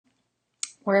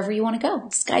wherever you want to go.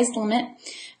 Sky's the limit.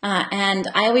 And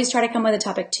I always try to come with a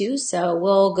topic too, so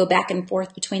we'll go back and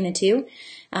forth between the two.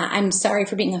 I'm sorry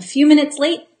for being a few minutes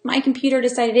late. My computer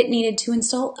decided it needed to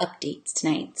install updates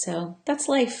tonight, so that's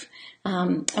life.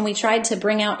 And we tried to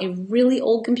bring out a really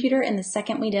old computer, and the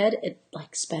second we did, it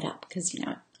like sped up because,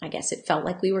 I guess it felt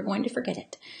like we were going to forget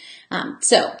it.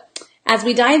 So as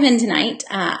we dive in tonight,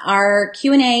 our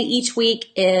Q&A each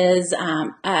week is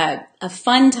a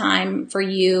fun time for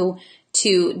you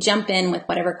to jump in with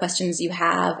whatever questions you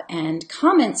have and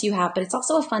comments you have, but it's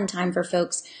also a fun time for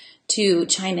folks to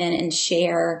chime in and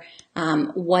share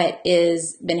what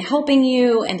is been helping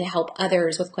you and to help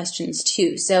others with questions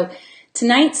too. So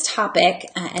tonight's topic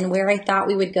and where I thought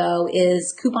we would go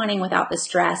is couponing without the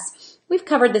stress. We've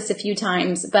covered this a few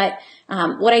times, but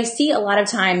what I see a lot of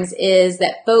times is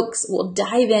that folks will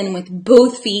dive in with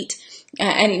both feet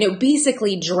and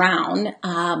basically drown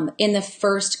in the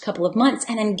first couple of months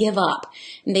and then give up.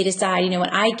 And they decide,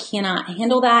 I cannot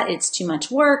handle that. It's too much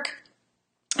work.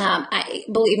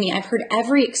 Believe me, I've heard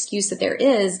every excuse that there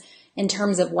is in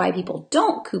terms of why people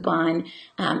don't coupon.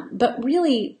 But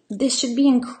really, this should be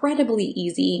incredibly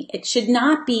easy. It should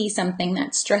not be something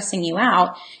that's stressing you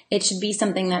out. It should be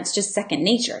something that's just second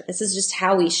nature. This is just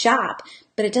how we shop,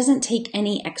 but it doesn't take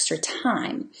any extra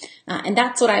time. And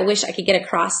that's what I wish I could get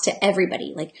across to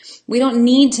everybody. Like, we don't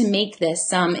need to make this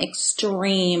some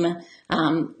extreme,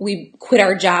 we quit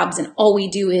our jobs and all we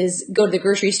do is go to the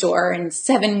grocery store and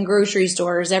 7 grocery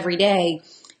stores every day.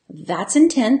 That's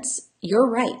intense. You're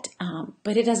right.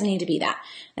 But it doesn't need to be that.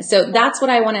 And so that's what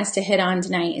I want us to hit on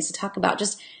tonight, is to talk about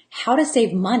just how to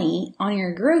save money on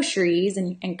your groceries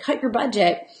and cut your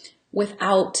budget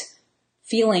without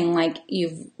feeling like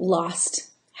you've lost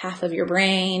half of your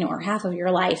brain or half of your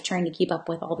life trying to keep up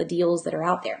with all the deals that are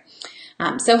out there.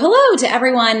 So hello to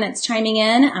everyone that's chiming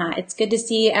in. It's good to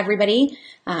see everybody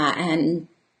and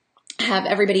have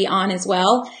everybody on as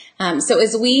well. So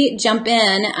as we jump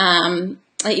in,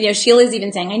 Sheila's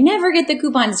even saying, I never get the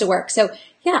coupons to work. So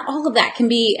yeah, all of that can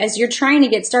be, as you're trying to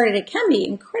get started, it can be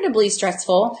incredibly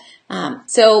stressful.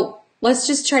 So let's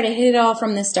just try to hit it all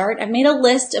from the start. I've made a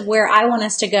list of where I want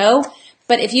us to go,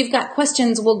 but if you've got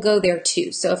questions, we'll go there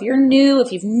too. So if you're new,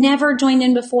 if you've never joined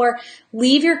in before,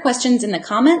 leave your questions in the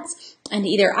comments and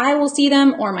either I will see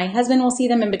them or my husband will see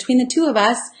them. And between the two of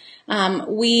us,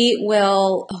 we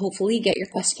will hopefully get your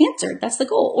question answered. That's the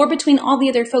goal. Or between all the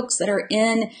other folks that are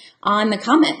in on the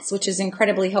comments, which is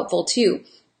incredibly helpful too.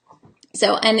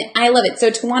 So, and I love it. So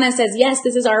Tawana says, yes,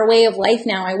 this is our way of life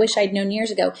now. I wish I'd known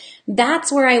years ago.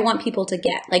 That's where I want people to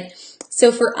get.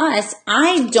 So for us,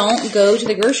 I don't go to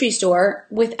the grocery store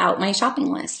without my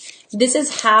shopping list. This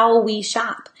is how we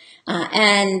shop.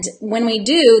 And when we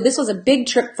do, this was a big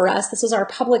trip for us. This was our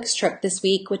Publix trip this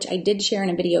week, which I did share in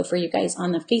a video for you guys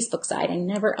on the Facebook side. I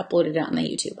never uploaded it on the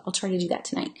YouTube. I'll try to do that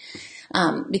tonight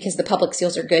because the Publix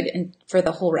deals are good and for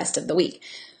the whole rest of the week.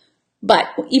 But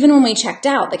even when we checked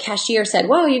out, the cashier said,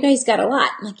 whoa, you guys got a lot.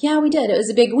 I'm like, yeah, we did. It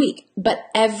was a big week. But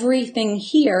everything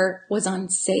here was on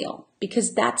sale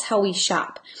because that's how we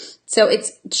shop. So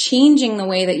it's changing the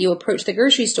way that you approach the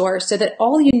grocery store so that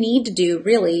all you need to do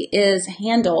really is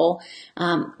handle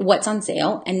what's on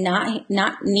sale and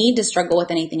not need to struggle with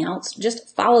anything else.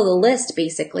 Just follow the list,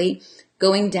 basically,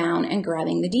 going down and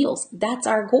grabbing the deals. That's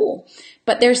our goal.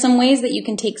 But there's some ways that you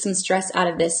can take some stress out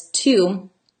of this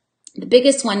too. The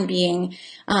biggest one being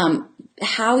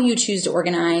how you choose to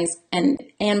organize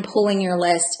and pulling your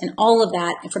list and all of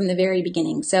that from the very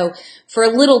beginning. So for a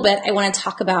little bit, I want to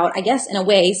talk about, I guess, in a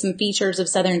way, some features of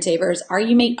Southern Savers. Are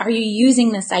you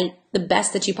using the site the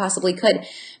best that you possibly could?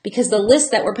 Because the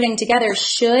list that we're putting together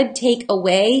should take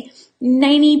away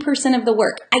 90% of the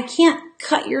work. I can't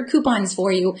cut your coupons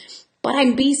for you, but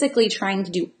I'm basically trying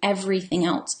to do everything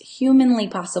else humanly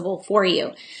possible for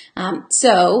you.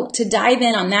 So to dive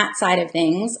in on that side of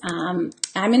things, I'm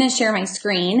going to share my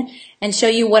screen and show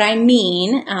you what I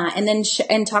mean, and then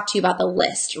and talk to you about the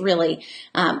list, really.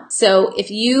 So if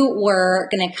you were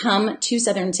going to come to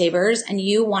Southern Savers and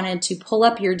you wanted to pull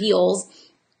up your deals,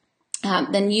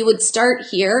 then you would start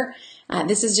here.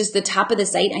 This is just the top of the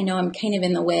site. I know I'm kind of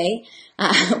in the way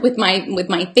with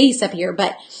my face up here,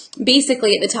 but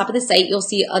basically at the top of the site, you'll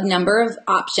see a number of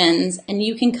options and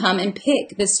you can come and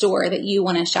pick the store that you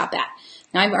want to shop at.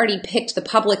 Now I've already picked the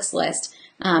Publix list,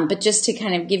 but just to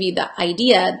kind of give you the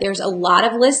idea, there's a lot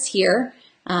of lists here.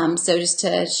 So just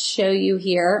to show you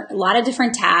here, a lot of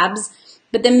different tabs,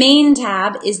 but the main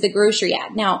tab is the grocery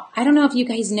ad. Now, I don't know if you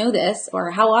guys know this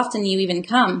or how often you even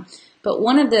come, but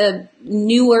one of the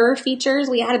newer features,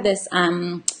 we added this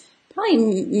probably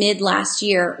mid last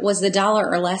year, was the dollar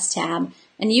or less tab.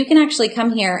 And you can actually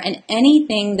come here and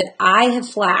anything that I have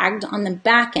flagged on the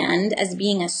back end as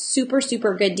being a super,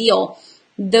 super good deal,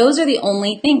 those are the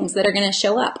only things that are going to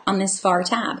show up on this far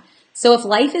tab. So if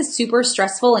life is super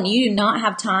stressful and you do not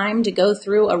have time to go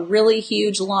through a really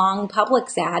huge, long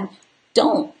Publix ad,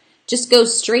 don't. Just go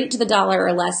straight to the dollar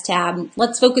or less tab.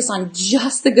 Let's focus on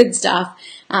just the good stuff.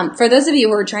 For those of you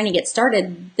who are trying to get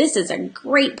started, this is a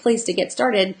great place to get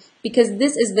started because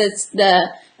this is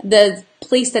the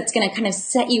place that's going to kind of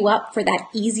set you up for that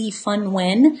easy, fun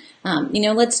win.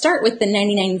 Let's start with the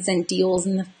 99-cent deals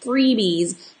and the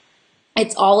freebies.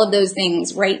 It's all of those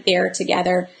things right there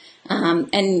together.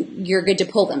 And you're good to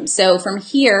pull them. So from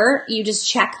here, you just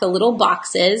check the little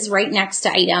boxes right next to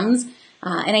items.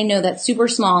 And I know that's super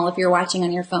small if you're watching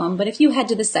on your phone, but if you head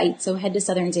to the site, so head to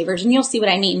Southern Savers, and you'll see what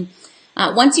I mean.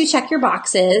 Once you check your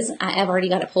boxes, I've already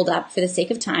got it pulled up for the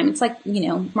sake of time. It's like,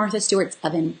 Martha Stewart's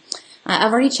oven.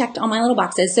 I've already checked all my little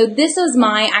boxes. So this is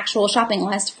my actual shopping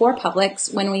list for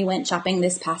Publix when we went shopping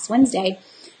this past Wednesday.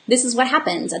 This is what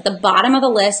happens. At the bottom of the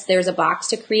list, there's a box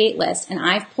to create list, and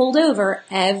I've pulled over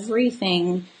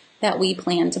everything that we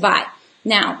plan to buy.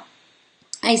 Now,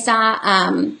 I saw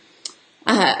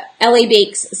LA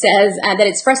Bakes says that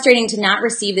it's frustrating to not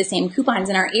receive the same coupons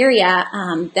in our area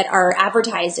that are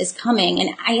advertised as coming,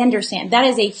 and I understand. That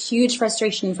is a huge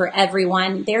frustration for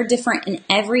everyone. They're different in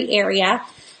every area,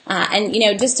 and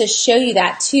just to show you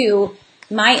that too,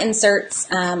 my inserts,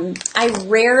 I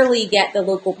rarely get the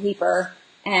local paper,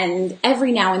 and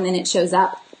every now and then it shows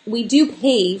up. We do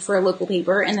pay for a local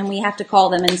paper, and then we have to call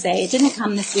them and say, it didn't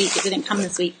come this week, it didn't come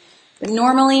this week. But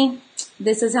normally,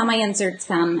 this is how my inserts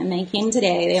come, and they came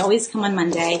today. They always come on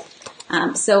Monday.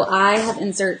 So I have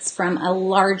inserts from a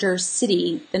larger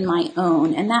city than my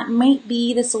own, and that might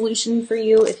be the solution for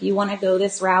you if you want to go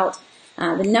this route.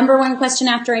 The number one question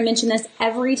after I mention this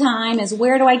every time is,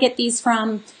 where do I get these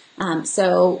from?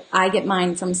 So I get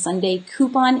mine from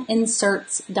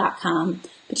SundayCouponInserts.com,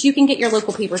 but you can get your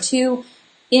local paper too.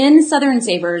 In Southern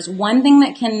Savers, one thing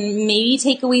that can maybe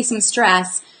take away some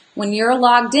stress when you're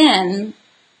logged in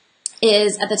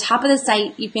is at the top of the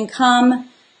site, you can come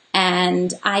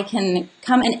and I can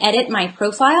come and edit my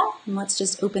profile. And let's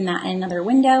just open that in another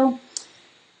window.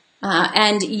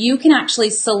 And you can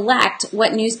actually select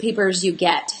what newspapers you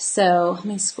get. So let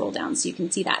me scroll down so you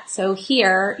can see that. So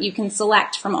here you can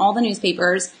select from all the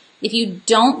newspapers. If you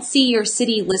don't see your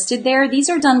city listed there, these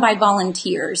are done by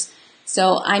volunteers.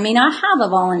 So I may not have a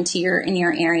volunteer in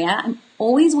your area. I'm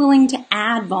always willing to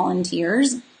add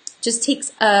volunteers. Just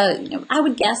takes, I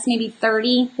would guess maybe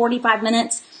 30, 45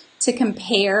 minutes to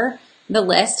compare the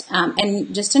list.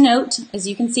 And just a note, as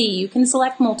you can see, you can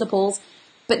select multiples.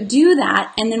 But do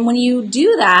that, and then when you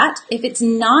do that, if it's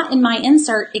not in my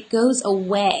insert, it goes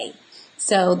away.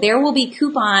 So there will be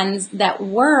coupons that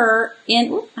were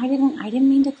in, oops, I didn't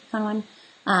mean to click on one,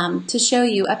 to show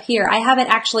you up here. I have it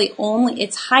actually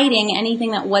it's hiding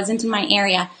anything that wasn't in my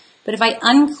area. But if I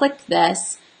unclick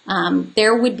this,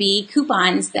 there would be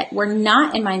coupons that were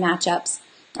not in my matchups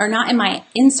or not in my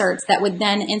inserts that would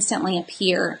then instantly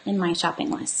appear in my shopping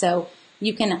list. So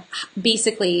you can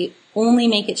basically only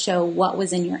make it show what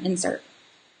was in your insert.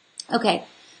 Okay.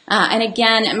 And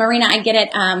again, Marina, I get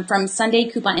it from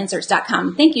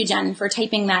SundayCouponInserts.com. Thank you, Jen, for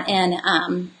typing that in.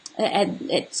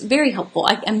 It's very helpful.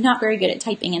 I'm not very good at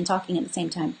typing and talking at the same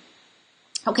time.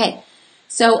 Okay.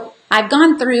 So I've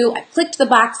gone through, I clicked the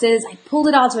boxes, I pulled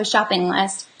it all to a shopping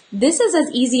list. This is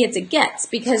as easy as it gets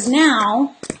because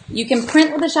now you can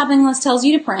print what the shopping list tells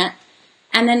you to print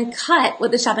and then cut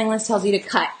what the shopping list tells you to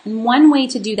cut. And one way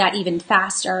to do that even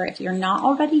faster, if you're not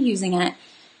already using it,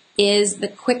 is the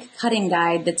quick cutting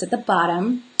guide that's at the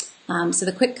bottom. So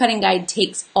the quick cutting guide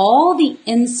takes all the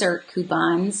insert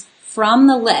coupons from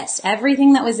the list,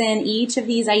 everything that was in each of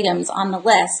these items on the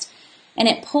list, and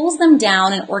it pulls them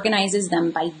down and organizes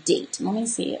them by date. Let me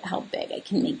see how big I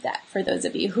can make that for those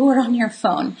of you who are on your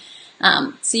phone.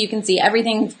 So you can see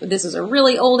everything. This is a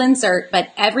really old insert, but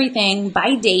everything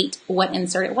by date, what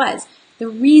insert it was. The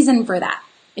reason for that,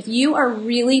 if you are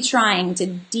really trying to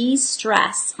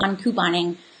de-stress on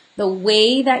couponing, the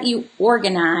way that you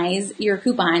organize your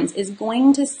coupons is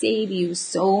going to save you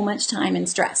so much time and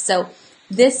stress. So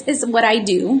this is what I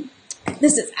do.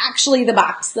 This is actually the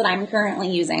box that I'm currently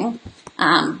using,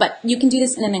 but you can do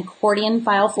this in an accordion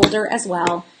file folder as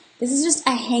well. This is just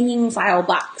a hanging file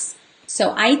box.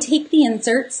 So I take the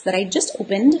inserts that I just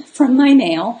opened from my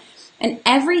mail, and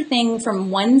everything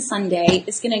from one Sunday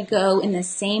is going to go in the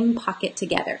same pocket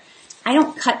together. I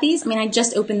don't cut these. I mean, I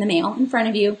just opened the mail in front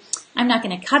of you. I'm not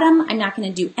going to cut them. I'm not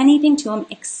going to do anything to them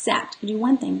except do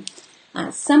one thing.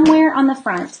 Somewhere on the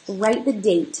front, write the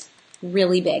date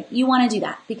really big. You want to do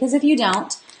that because if you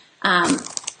don't,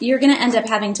 you're going to end up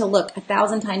having to look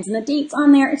 1,000 times, and the date's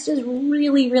on there. It's just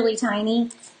really, really tiny,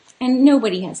 and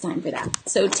nobody has time for that.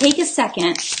 So take a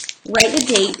second, write the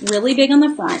date really big on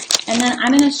the front, and then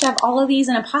I'm going to shove all of these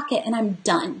in a pocket, and I'm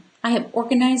done. I have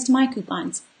organized my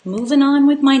coupons, moving on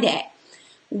with my day.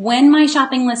 When my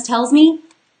shopping list tells me,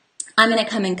 I'm going to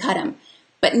come and cut them,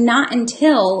 but not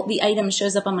until the item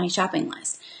shows up on my shopping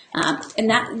list. And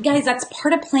that, guys, that's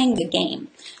part of playing the game.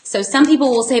 So some people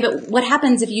will say, but what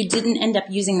happens if you didn't end up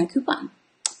using the coupon?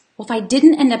 Well, if I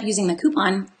didn't end up using the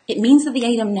coupon, it means that the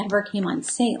item never came on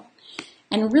sale.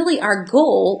 And really our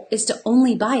goal is to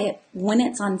only buy it when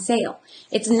it's on sale.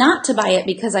 It's not to buy it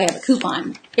because I have a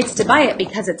coupon. It's to buy it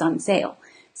because it's on sale.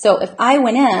 So if I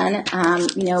went in,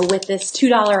 with this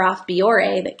 $2 off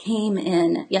Biore that came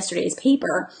in yesterday's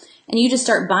paper, and you just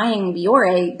start buying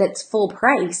Biore that's full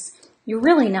price, you're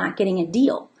really not getting a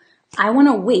deal. I want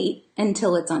to wait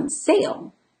until it's on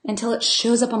sale, until it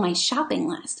shows up on my shopping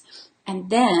list. And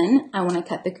then I want to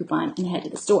cut the coupon and head to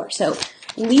the store. So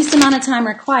least amount of time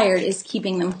required is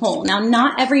keeping them whole. Now,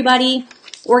 not everybody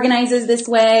organizes this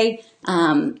way.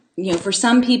 For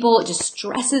some people, it just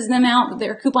stresses them out that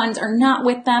their coupons are not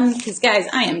with them. Because, guys,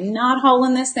 I am not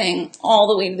hauling this thing all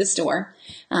the way to the store.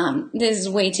 This is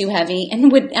way too heavy.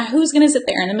 And who's going to sit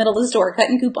there in the middle of the store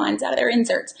cutting coupons out of their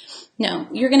inserts? No,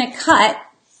 you're going to cut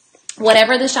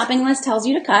whatever the shopping list tells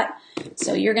you to cut.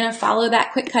 So you're going to follow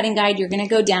that quick cutting guide. You're going to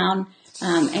go down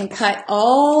and cut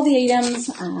all the items.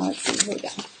 Let's see, here we go.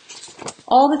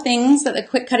 All the things that the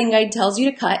quick cutting guide tells you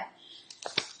to cut.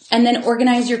 And then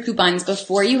organize your coupons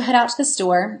before you head out to the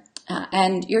store,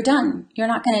 and you're done. You're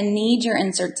not going to need your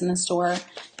inserts in the store.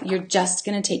 You're just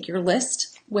going to take your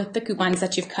list with the coupons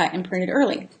that you've cut and printed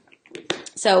early.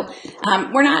 So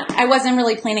I wasn't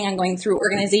really planning on going through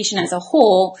organization as a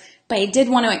whole, but I did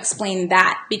want to explain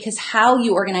that, because how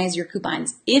you organize your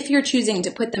coupons, if you're choosing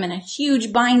to put them in a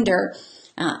huge binder,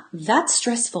 that's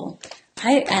stressful.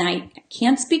 I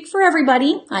can't speak for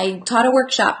everybody. I taught a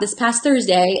workshop this past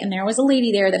Thursday, and there was a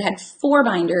lady there that had 4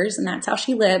 binders, and that's how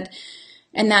she lived.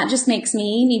 And that just makes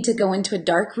me need to go into a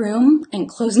dark room and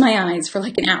close my eyes for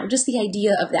like an hour. Just the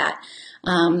idea of that.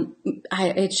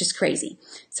 It's just crazy.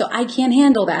 So I can't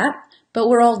handle that, but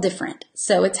we're all different.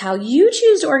 So it's how you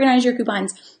choose to organize your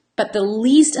coupons, but the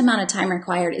least amount of time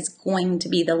required is going to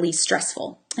be the least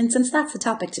stressful. And since that's the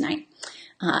topic tonight,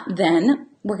 then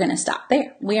we're going to stop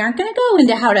there. We aren't going to go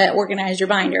into how to organize your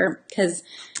binder because,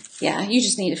 you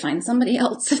just need to find somebody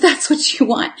else if that's what you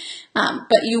want.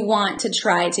 But you want to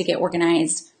try to get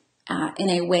organized in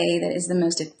a way that is the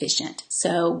most efficient.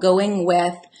 So going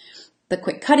with the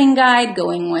quick cutting guide,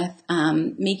 going with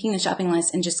making the shopping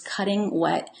list, and just cutting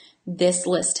what this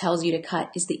list tells you to cut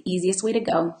is the easiest way to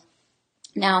go.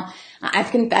 Now,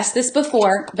 I've confessed this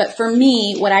before, but for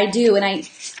me, what I do, and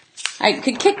I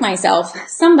could kick myself.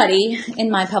 Somebody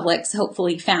in my Publix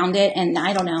hopefully found it and,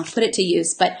 I don't know, put it to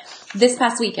use. But this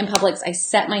past week in Publix, I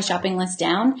set my shopping list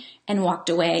down and walked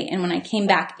away. And when I came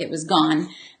back, it was gone.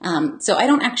 So I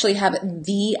don't actually have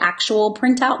the actual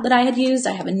printout that I had used.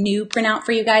 I have a new printout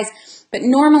for you guys. But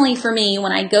normally for me,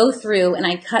 when I go through and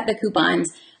I cut the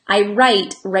coupons, I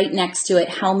write right next to it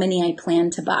how many I plan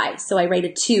to buy. So I write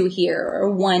a 2 here or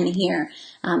a 1 here,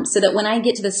 so that when I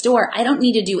get to the store, I don't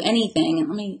need to do anything.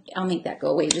 And I'll make that go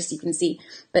away just so you can see,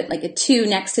 but like a 2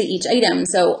 next to each item.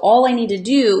 So all I need to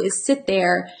do is sit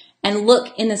there and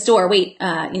look in the store. Wait,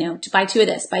 to buy 2 of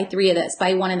this, buy 3 of this,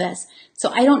 buy 1 of this. So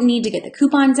I don't need to get the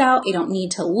coupons out. I don't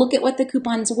need to look at what the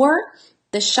coupons were.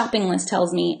 The shopping list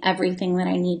tells me everything that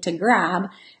I need to grab.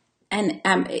 And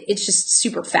it's just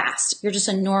super fast. You're just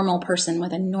a normal person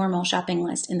with a normal shopping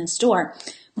list in the store.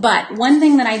 But one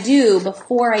thing that I do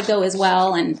before I go as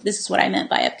well, and this is what I meant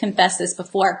by I've confessed this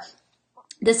before,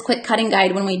 this quick cutting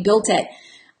guide, when we built it,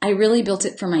 I really built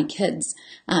it for my kids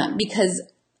because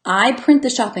I print the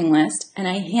shopping list and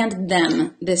I hand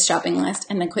them this shopping list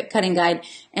and the quick cutting guide,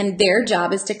 and their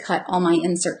job is to cut all my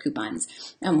insert coupons.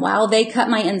 And while they cut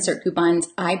my insert coupons,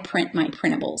 I print my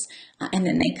printables and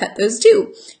then they cut those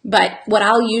too. But what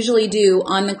I'll usually do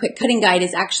on the quick cutting guide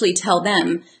is actually tell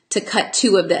them to cut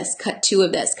 2 of this, cut 2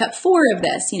 of this, cut 4 of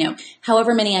this,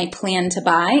 however many I plan to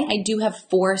buy. I do have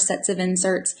 4 sets of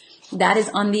inserts. That is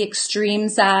on the extreme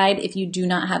side if you do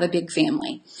not have a big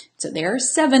family. So there are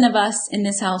 7 of us in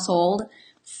this household.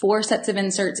 4 sets of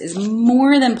inserts is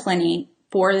more than plenty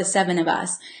for the 7 of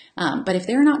us. But if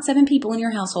there are not 7 people in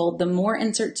your household, the more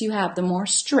inserts you have, the more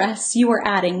stress you are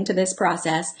adding to this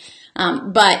process.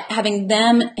 But having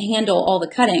them handle all the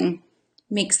cutting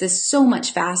makes this so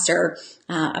much faster.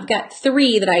 I've got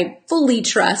 3 that I fully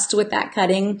trust with that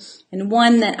cutting, and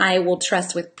 1 that I will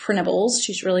trust with printables.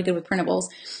 She's really good with printables.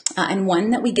 And 1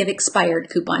 that we give expired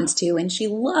coupons to, and she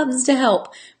loves to help,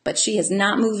 but she has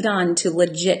not moved on to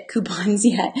legit coupons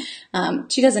yet.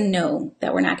 She doesn't know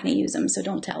that we're not going to use them, so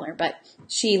don't tell her, but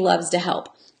she loves to help.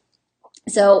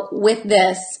 So with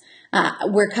this,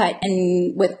 we're cut,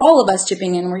 and with all of us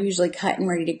chipping in, we're usually cut and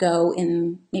ready to go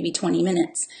in maybe 20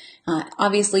 minutes.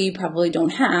 Obviously, you probably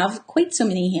don't have quite so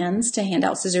many hands to hand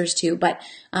out scissors to, but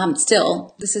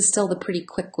still, this is still the pretty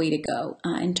quick way to go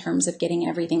in terms of getting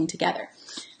everything together.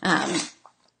 As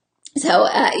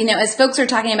folks are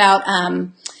talking about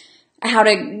how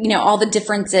to, all the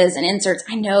differences and inserts,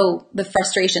 I know the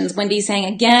frustrations. Wendy's saying,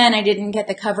 again, I didn't get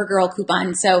the CoverGirl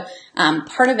coupon. So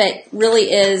part of it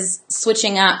really is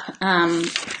switching up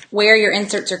where your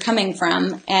inserts are coming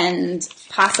from and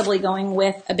possibly going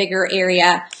with a bigger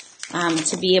area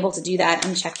to be able to do that.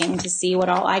 I'm checking to see what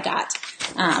all I got.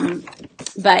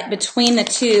 But between the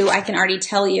 2, I can already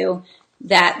tell you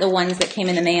that the ones that came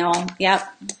in the mail,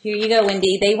 yep, here you go,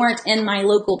 Wendy. They weren't in my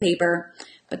local paper,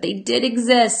 but they did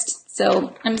exist.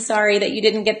 So I'm sorry that you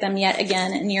didn't get them yet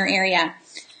again in your area.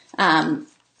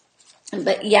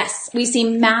 But yes, we see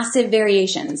massive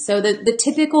variations. So the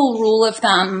typical rule of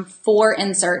thumb for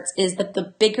inserts is that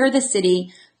the bigger the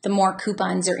city, the more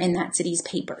coupons are in that city's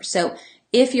paper. So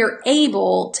if you're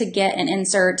able to get an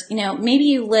insert, maybe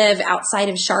you live outside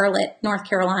of Charlotte, North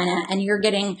Carolina, and you're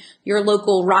getting your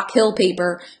local Rock Hill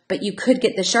paper, but you could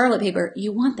get the Charlotte paper.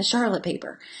 You want the Charlotte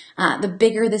paper. The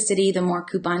bigger the city, the more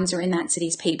coupons are in that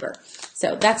city's paper.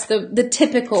 So that's the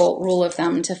typical rule of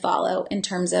thumb to follow in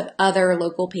terms of other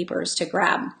local papers to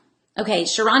grab. Okay,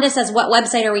 Sharonda says, what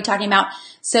website are we talking about?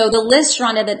 So the list,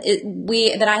 Sharonda,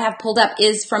 that I have pulled up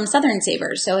is from Southern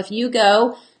Savers. So if you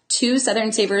go to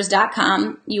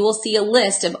southernsavers.com, you will see a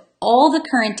list of all the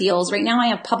current deals. Right now I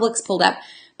have Publix pulled up,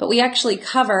 but we actually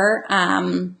cover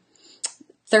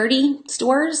 30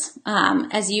 stores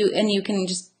and you can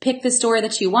just pick the store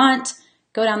that you want,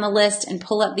 go down the list and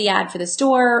pull up the ad for the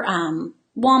store.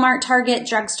 Walmart, Target,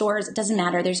 drugstores, it doesn't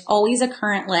matter. There's always a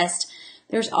current list.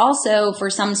 There's also, for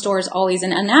some stores, always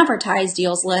an unadvertised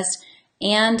deals list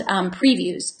and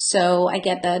previews. So I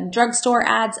get the drugstore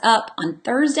ads up on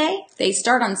Thursday. They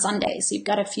start on Sunday. So you've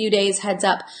got a few days heads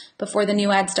up before the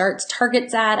new ad starts.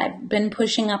 Target's ad, I've been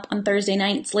pushing up on Thursday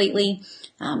nights lately.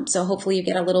 So hopefully you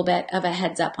get a little bit of a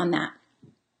heads up on that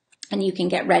and you can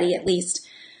get ready at least.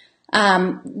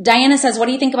 Diana says, what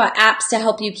do you think about apps to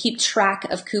help you keep track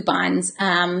of coupons?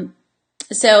 And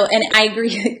I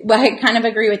agree. Well, I kind of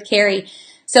agree with Carrie.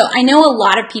 So I know a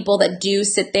lot of people that do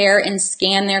sit there and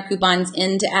scan their coupons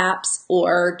into apps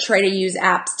or try to use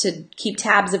apps to keep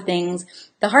tabs of things.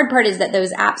 The hard part is that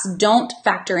those apps don't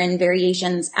factor in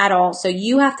variations at all. So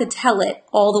you have to tell it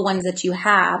all the ones that you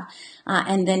have,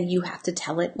 and then you have to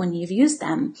tell it when you've used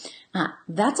them.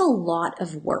 That's a lot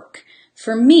of work.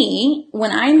 For me,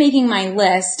 when I'm making my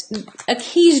list,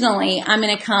 occasionally I'm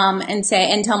going to come and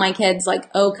tell my kids like,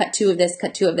 oh, cut 2 of this,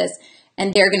 cut 2 of this.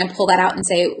 And they're going to pull that out and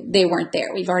say they weren't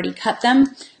there. We've already cut them.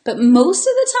 But most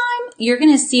of the time, you're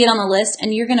going to see it on the list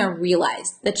and you're going to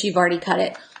realize that you've already cut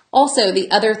it. Also,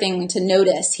 the other thing to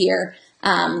notice here,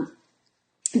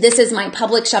 this is my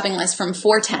Publix shopping list from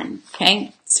 4/10.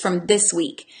 Okay, it's from this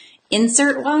week.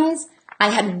 Insert-wise, I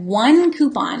had 1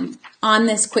 coupon on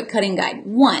this quick cutting guide.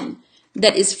 1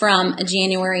 that is from a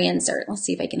January insert. Let's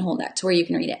see if I can hold that to where you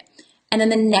can read it. And then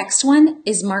the next one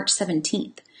is March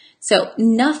 17th. So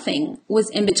nothing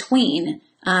was in between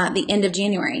the end of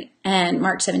January and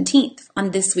March 17th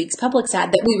on this week's Publix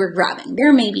ad that we were grabbing.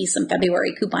 There may be some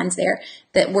February coupons there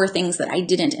that were things that I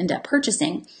didn't end up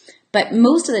purchasing. But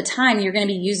most of the time, you're going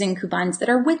to be using coupons that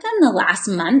are within the last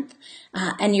month,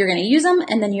 and you're going to use them,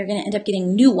 and then you're going to end up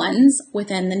getting new ones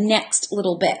within the next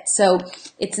little bit. So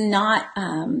it's not,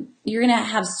 you're going to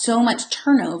have so much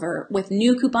turnover with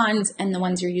new coupons and the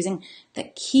ones you're using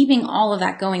that keeping all of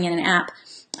that going in an app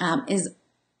is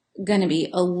going to be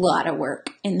a lot of work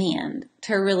in the end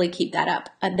to really keep that up,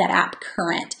 that app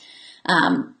current.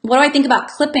 What do I think about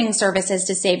clipping services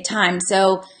to save time?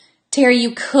 So Terry,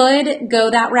 you could go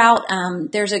that route.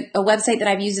 There's a website that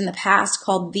I've used in the past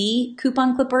called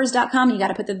thecouponclippers.com. You got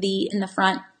to put the in the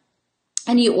front,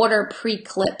 and you order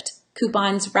pre-clipped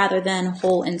coupons rather than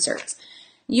whole inserts.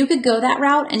 You could go that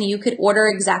route and you could order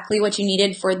exactly what you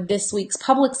needed for this week's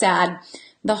Publix ad.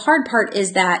 The hard part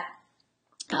is that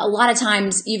a lot of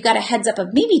times you've got a heads up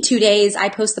of maybe 2 days. I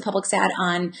post the Publix ad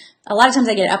on, a lot of times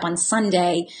I get it up on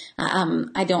Sunday.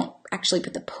 I don't actually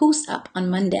put the post up on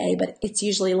Monday, but it's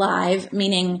usually live,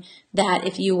 meaning that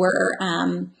if you were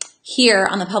here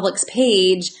on the Publix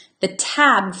page, The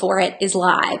tab for it is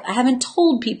live. I haven't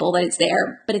told people that it's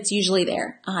there, but it's usually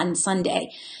there on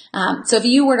Sunday. So if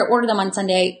you were to order them on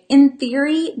Sunday, in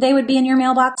theory, they would be in your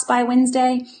mailbox by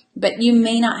Wednesday, but you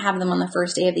may not have them on the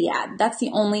first day of the ad. That's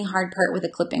the only hard part with the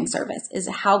clipping service, is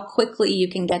how quickly you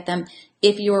can get them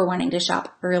if you are wanting to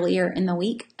shop earlier in the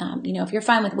week. If you're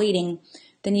fine with waiting,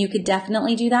 then you could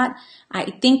definitely do that.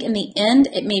 I think in the end,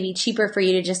 it may be cheaper for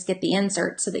you to just get the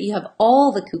insert so that you have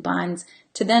all the coupons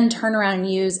to then turn around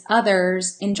and use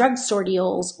others in drugstore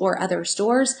deals or other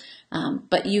stores.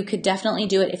 But you could definitely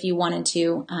do it if you wanted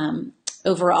to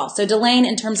overall. So Delane,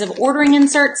 in terms of ordering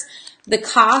inserts, the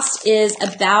cost is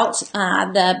about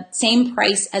the same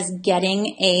price as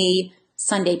getting a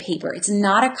Sunday paper. It's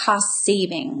not a cost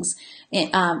savings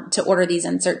to order these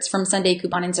inserts from Sunday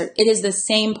Coupon Insert. It is the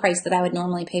same price that I would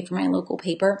normally pay for my local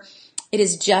paper. It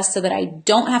is just so that I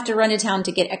don't have to run to town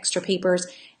to get extra papers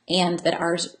and that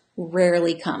ours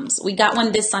rarely comes. We got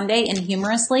one this Sunday, and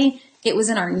humorously, it was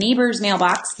in our neighbor's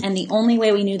mailbox, and the only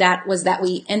way we knew that was that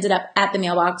we ended up at the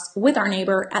mailbox with our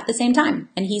neighbor at the same time.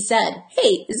 And he said,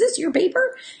 "Hey, is this your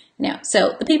paper?" No.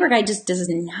 So the paper guy just does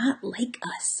not like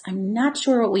us. I'm not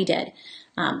sure what we did,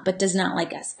 but does not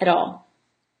like us at all.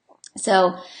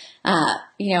 So, I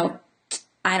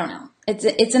don't know.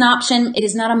 It's an option. It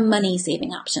is not a money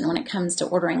saving option when it comes to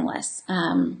ordering lists.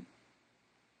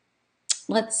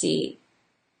 Let's see.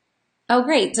 Oh,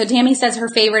 great. So Tammy says her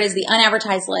favorite is the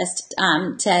unadvertised list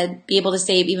to be able to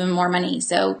save even more money.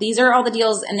 So these are all the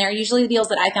deals, and they're usually the deals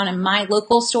that I found in my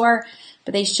local store,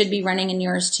 but they should be running in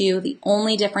yours too. The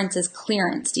only difference is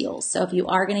clearance deals. So if you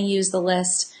are going to use the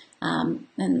list and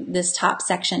this top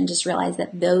section, just realize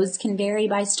that those can vary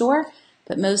by store,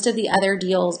 but most of the other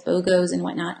deals, BOGOs and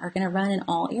whatnot, are going to run in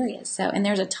all areas. So, and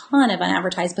there's a ton of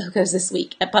unadvertised BOGOs this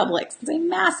week at Publix. It's a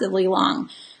massively long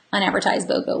unadvertised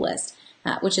BOGO list.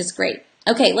 Which is great.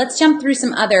 Okay, let's jump through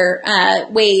some other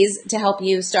ways to help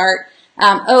you start.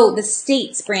 The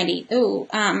states, Brandy.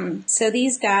 So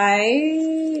these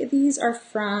are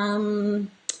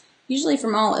usually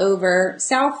from all over.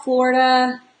 South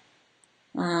Florida.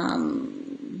 I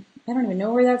don't even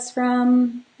know where that's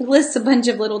from. It lists a bunch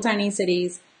of little tiny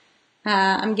cities.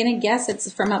 I'm going to guess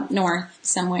it's from up north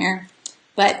somewhere.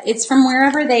 But it's from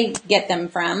wherever they get them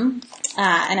from.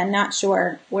 And I'm not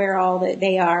sure where all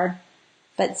they are.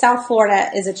 But South Florida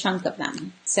is a chunk of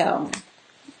them. So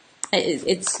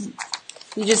it's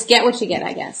you just get what you get,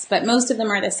 I guess. But most of them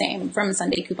are the same from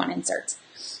Sunday Coupon Inserts.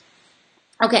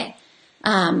 Okay,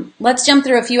 let's jump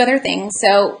through a few other things.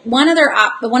 So one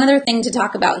other thing to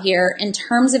talk about here in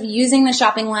terms of using the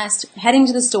shopping list, heading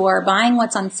to the store, buying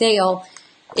what's on sale,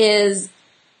 is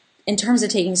in terms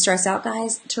of taking stress out,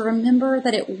 guys, to remember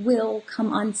that it will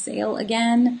come on sale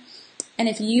again. And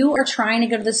if you are trying to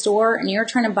go to the store and you're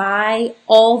trying to buy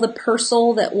all the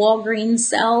Persil that Walgreens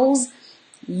sells,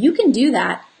 you can do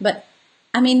that. But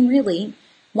I mean, really,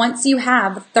 once you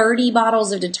have 30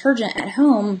 bottles of detergent at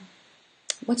home,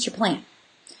 what's your plan?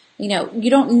 You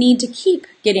don't need to keep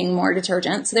getting more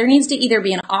detergent. So there needs to either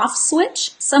be an off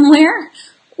switch somewhere,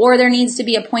 or there needs to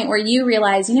be a point where you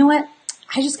realize, you know what?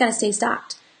 I just got to stay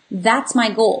stocked. That's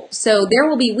my goal. So there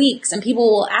will be weeks and people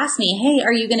will ask me, hey,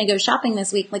 are you going to go shopping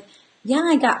this week? Like, yeah,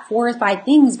 I got 4 or 5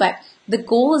 things, but the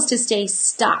goal is to stay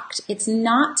stocked. It's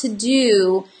not to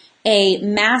do a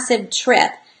massive trip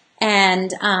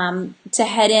and to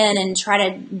head in and try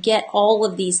to get all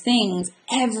of these things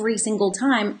every single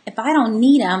time. If I don't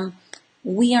need them,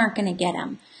 we aren't going to get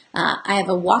them. I have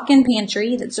a walk-in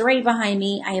pantry that's right behind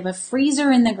me. I have a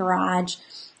freezer in the garage.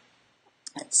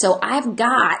 So I've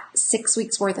got 6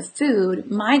 weeks worth of food.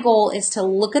 My goal is to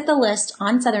look at the list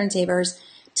on Southern Savers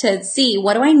to see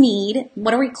what do I need,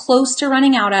 what are we close to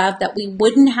running out of that we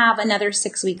wouldn't have another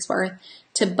 6 weeks worth,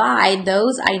 to buy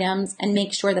those items and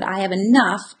make sure that I have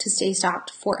enough to stay stocked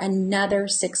for another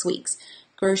 6 weeks.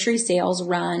 Grocery sales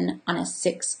run on a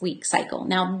 6-week cycle.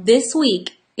 Now this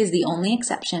week is the only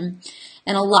exception,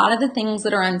 and a lot of the things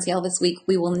that are on sale this week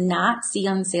we will not see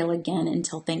on sale again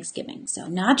until Thanksgiving. So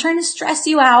not trying to stress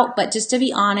you out, but just to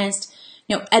be honest,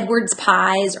 Edwards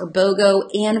pies or BOGO,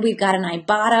 and we've got an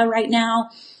Ibotta right now.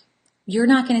 You're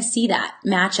not going to see that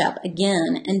matchup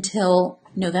again until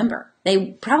November.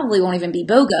 They probably won't even be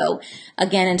BOGO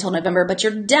again until November, but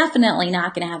you're definitely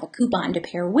not going to have a coupon to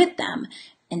pair with them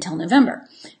until November.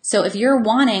 So if you're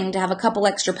wanting to have a couple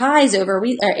extra pies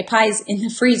pies in the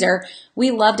freezer, we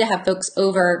love to have folks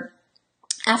over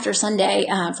after Sunday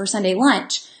for Sunday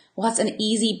lunch. Well, that's an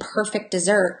easy, perfect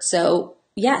dessert. So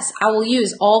yes, I will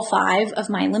use all 5 of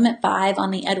my limit 5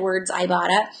 on the Edwards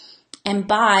Ibotta and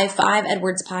buy 5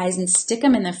 Edwards pies and stick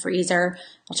them in the freezer.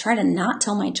 I'll try to not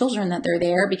tell my children that they're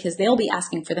there because they'll be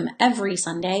asking for them every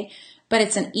Sunday. but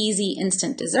it's an easy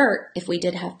instant dessert if we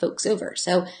did have folks over.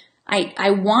 So I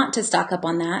want to stock up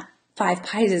on that. 5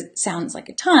 pies sounds like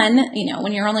a ton.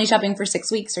 When you're only shopping for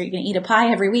 6 weeks, are you going to eat a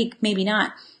pie every week? Maybe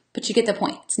not, but you get the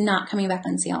point. It's not coming back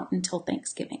on sale until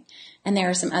Thanksgiving. And there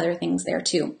are some other things there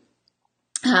too.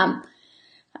 Karen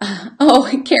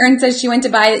says she went to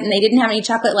buy it and they didn't have any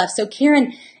chocolate left. So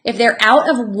Karen, if they're out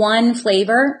of one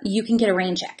flavor, you can get a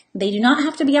rain check. They do not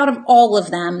have to be out of all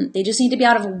of them. They just need to be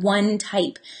out of one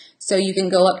type. So you can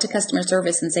go up to customer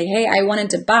service and say, hey, I wanted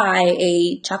to buy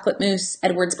a chocolate mousse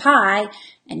Edwards pie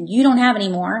and you don't have any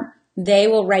more. They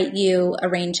will write you a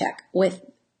rain check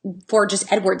for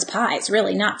just Edwards pies,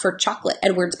 really, not for chocolate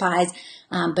Edwards pies,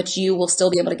 but you will still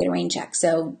be able to get a rain check.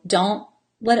 So don't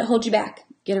let it hold you back.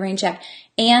 Get a rain check.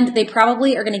 And they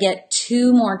probably are going to get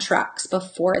 2 more trucks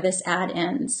before this ad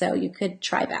ends. So you could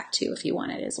try back 2 if you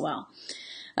wanted as well.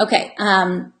 Okay.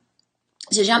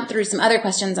 To jump through some other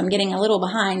questions, I'm getting a little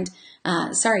behind.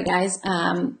 Sorry, guys.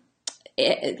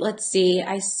 Let's see.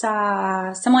 I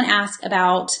saw someone ask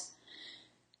about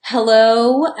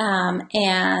Hello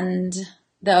and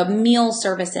the meal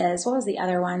services. What was the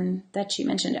other one that you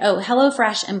mentioned? Oh,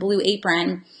 HelloFresh and Blue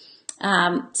Apron.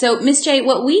 So Miss J,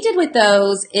 what we did with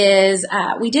those is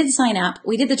we did sign up.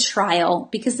 We did the trial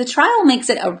because the trial makes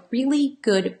it a really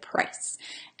good price.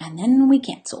 And then we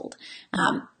canceled.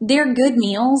 They're good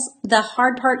meals. The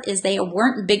hard part is they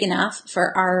weren't big enough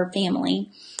for our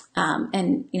family.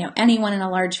 And anyone in a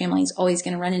large family is always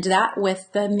going to run into that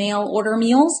with the mail order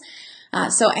meals.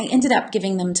 So I ended up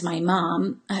giving them to my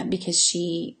mom because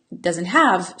she doesn't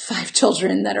have 5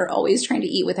 children that are always trying to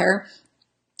eat with her.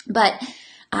 But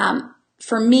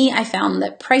for me, I found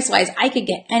that price-wise, I could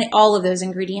get all of those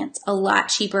ingredients a lot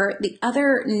cheaper. The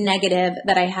other negative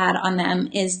that I had on them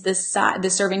is the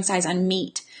serving size on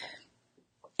meat,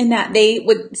 in that they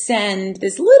would send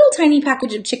this little tiny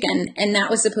package of chicken, and that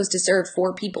was supposed to serve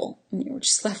 4 people. And you were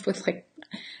just left with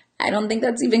I don't think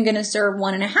that's even going to serve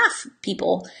 1.5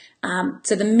 people.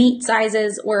 So the meat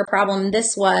sizes were a problem.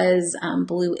 This was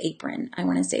Blue Apron. I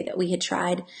want to say that we had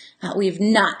tried. We've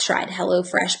not tried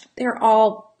HelloFresh. They're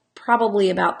all probably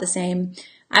about the same.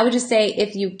 I would just say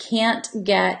if you can't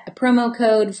get a promo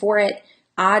code for it,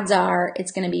 odds are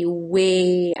it's going to be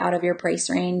way out of your price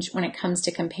range when it comes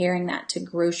to comparing that to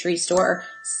grocery store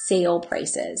sale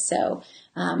prices. So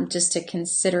just to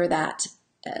consider that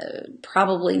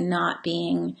probably not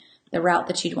being the route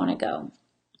that you'd want to go.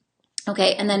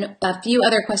 Okay, and then a few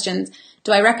other questions.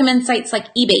 Do I recommend sites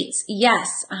like Ebates?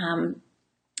 Yes.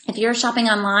 If you're shopping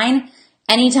online,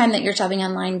 anytime that you're shopping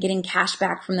online, getting cash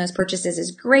back from those purchases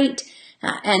is great,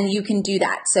 and you can do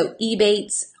that. So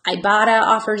Ebates, Ibotta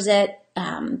offers it.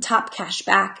 Top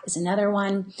Cashback is another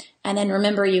one. And then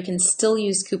remember, you can still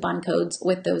use coupon codes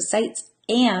with those sites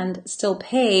and still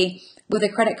pay with a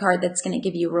credit card that's going to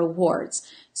give you rewards.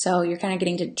 So you're kind of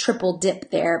getting to triple dip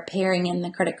there, pairing in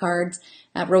the credit cards,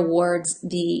 rewards,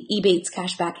 the Ebates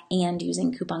cashback, and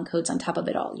using coupon codes on top of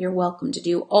it all. You're welcome to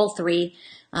do all 3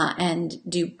 and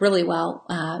do really well,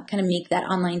 kind of make that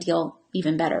online deal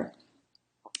even better.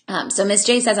 So Ms.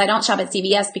 J says, I don't shop at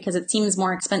CVS because it seems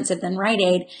more expensive than Rite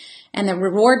Aid, and the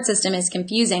reward system is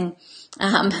confusing.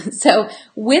 So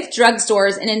with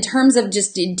drugstores, and in terms of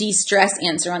just a de-stress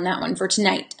answer on that one for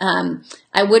tonight,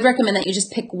 I would recommend that you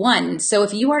just pick one. So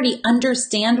if you already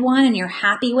understand one and you're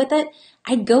happy with it,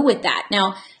 I'd go with that.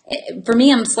 Now, for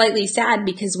me, I'm slightly sad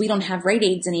because we don't have Rite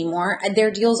Aids anymore.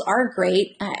 Their deals are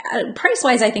great.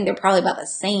 Price-wise, I think they're probably about the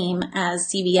same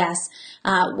as CVS.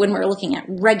 When we're looking at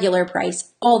regular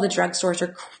price, all the drugstores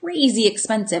are crazy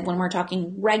expensive when we're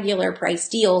talking regular price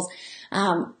deals.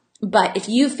 But if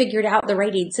you figured out the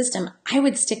Rite Aid system, I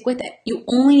would stick with it. You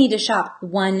only need to shop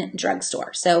one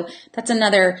drugstore. So that's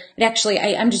another,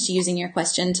 I'm just using your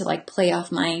question to play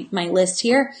off my list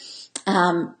here.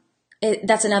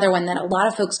 That's another one that a lot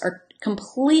of folks are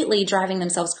completely driving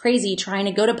themselves crazy trying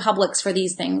to go to Publix for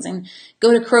these things and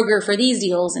go to Kroger for these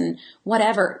deals and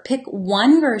whatever. Pick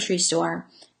one grocery store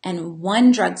and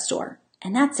one drugstore,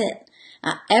 and that's it.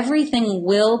 Everything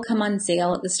will come on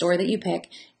sale at the store that you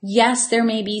pick. Yes, there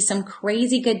may be some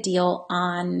crazy good deal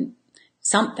on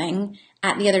something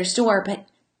at the other store, but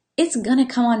it's going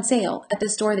to come on sale at the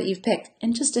store that you've picked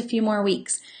in just a few more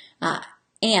weeks.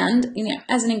 And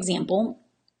as an example,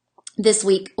 this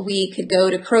week we could go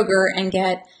to Kroger and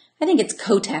get, I think it's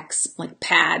Kotex,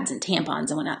 pads and tampons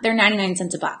and whatnot. They're 99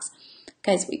 cents a box.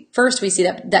 Guys, we see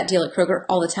that deal at Kroger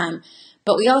all the time,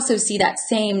 but we also see that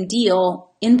same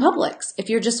deal in Publix. If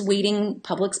you're just waiting,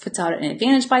 Publix puts out an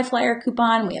Advantage Buy Flyer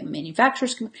coupon. We have a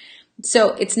manufacturer's coupon.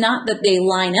 So it's not that they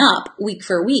line up week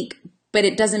for week, But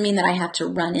it doesn't mean that I have to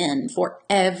run in for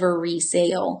every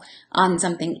sale on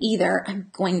something either. I'm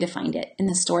going to find it in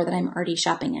the store that I'm already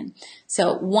shopping in.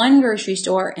 So one grocery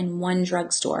store and one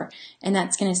drugstore, and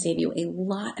that's going to save you a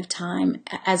lot of time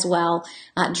as well.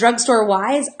 Drugstore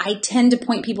wise, I tend to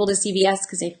point people to CVS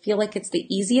because I feel like it's the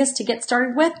easiest to get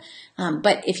started with.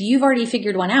 But if you've already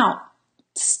figured one out,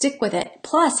 stick with it.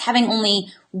 Plus, having only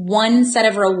one set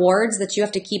of rewards that you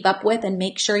have to keep up with and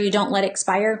make sure you don't let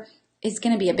expire is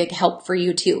going to be a big help for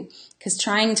you too. Because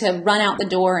trying to run out the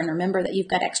door and remember that you've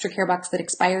got extra care bucks that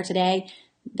expire today,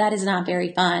 that is not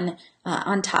very fun,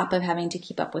 on top of having to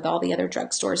keep up with all the other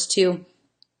drugstores too.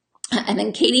 And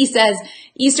then Katie says,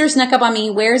 Easter snuck up on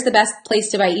me. Where's the best place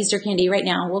to buy Easter candy right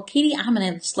now? Well, Katie, I'm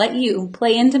going to just let you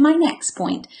play into my next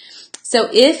point. So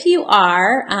if you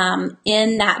are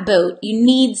in that boat, you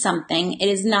need something, it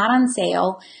is not on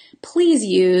sale, please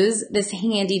use this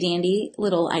handy dandy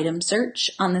little item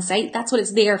search on the site. That's what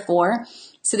it's there for,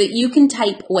 so that you can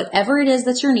type whatever it is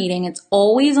that you're needing. It's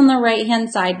always on the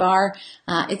right-hand sidebar.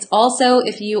 It's also,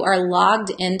 if you are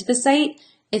logged into the site,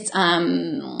 it's,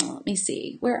 let me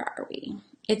see, where are we?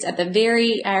 It's at the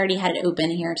very, I already had it open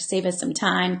here to save us some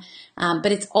time,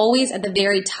 but it's always at the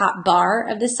very top bar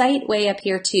of the site, way up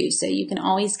here too. So you can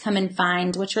always come and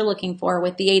find what you're looking for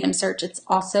with the item search. It's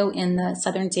also in the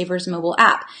Southern Savers mobile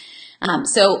app.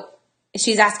 So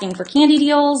she's asking for candy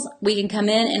deals. We can come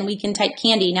in and we can type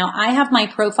candy. Now I have my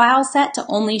profile set to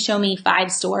only show me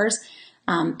 5 stores,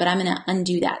 but I'm going to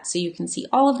undo that so you can see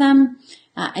all of them.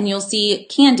 And you'll see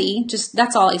candy, just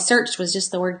that's all I searched was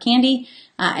just the word candy.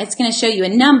 It's going to show you a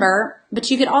number,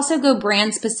 but you could also go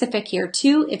brand specific here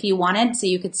too if you wanted. So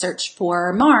you could search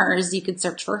for Mars, you could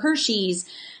search for Hershey's.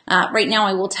 Right now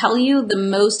I will tell you the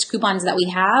most coupons that we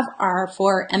have are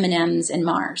for M&M's and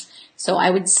Mars. So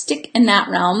I would stick in that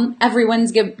realm.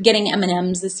 Everyone's getting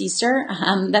M&M's this Easter.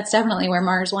 That's definitely where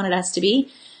Mars wanted us to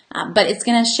be. But it's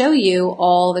going to show you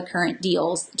all the current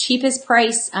deals. Cheapest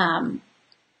price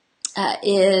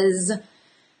is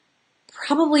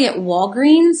probably at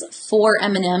Walgreens for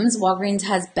M&M's. Walgreens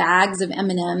has bags of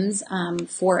M&M's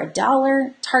for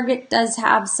 $1. Target does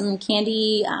have some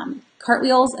candy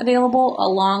cartwheels available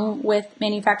along with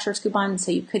manufacturer's coupons,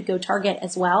 so you could go Target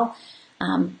as well.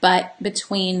 But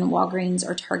between Walgreens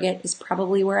or Target is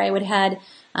probably where I would head.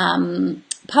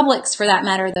 Publix, for that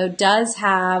matter, though, does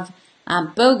have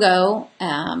BOGO.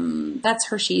 That's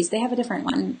Hershey's. They have a different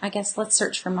one. I guess let's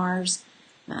search for Mars.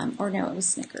 Or no, it was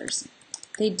Snickers.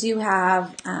 They do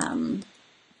have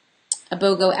a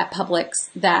BOGO at Publix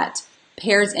that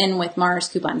pairs in with Mars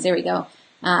coupons. There we go.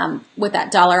 With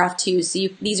that $1 off too. So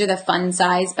these are the fun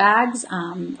size bags.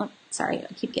 Oh, sorry,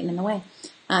 I keep getting in the way.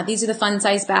 These are the fun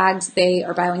size bags. They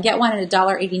are buy one, get one at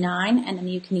 $1.89, and then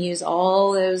you can use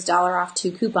all those $1 off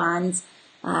 2 coupons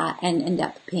and end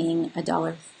up paying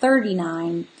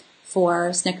 $1.39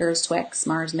 for Snickers, Twix,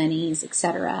 Mars Minis,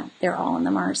 etc. They're all in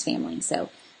the Mars family. So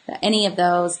any of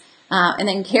those. And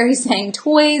then Carrie's saying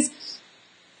toys.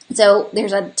 So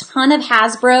there's a ton of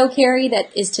Hasbro, Carrie,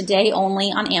 that is today only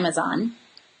on Amazon.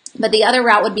 But the other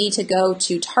route would be to go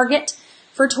to Target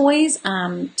for toys.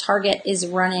 Target is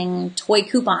running toy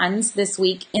coupons this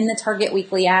week in the Target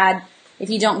weekly ad. If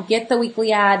you don't get the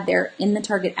weekly ad, they're in the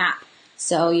Target app.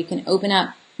 So you can open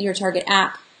up your Target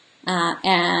app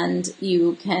and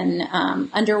you can,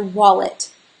 under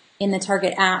Wallet in the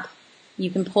Target app, you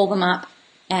can pull them up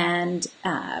and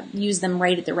use them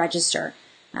right at the register.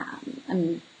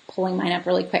 I'm pulling mine up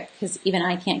really quick because even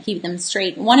I can't keep them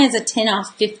straight. One is a 10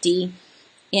 off 50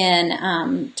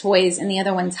 in toys, and the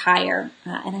other one's higher.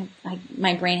 And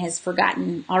my brain has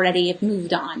forgotten already. I've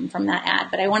moved on from that ad,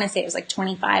 but I want to say it was like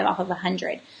 25 off of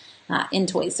 100 in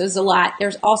toys. So it's a lot.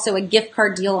 There's also a gift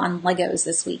card deal on Legos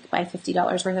this week. Buy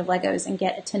 $50 worth of Legos and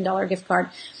get a $10 gift card.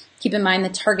 Keep in mind the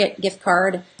Target gift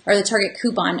card or the Target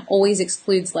coupon always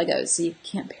excludes Legos, so you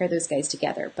can't pair those guys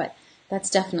together, but that's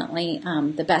definitely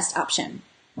the best option.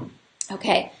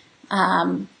 Okay,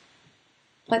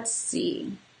 let's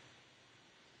see.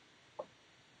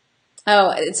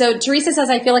 Oh, so Teresa says,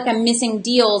 I feel like I'm missing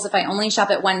deals if I only shop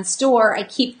at one store. I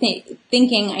keep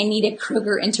thinking I need a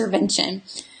Kroger intervention.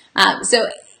 So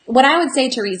what I would say,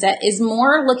 Teresa, is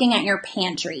more looking at your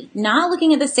pantry, not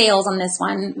looking at the sales on this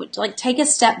one. Like, take a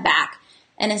step back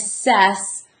and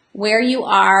assess where you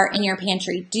are in your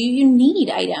pantry. Do you need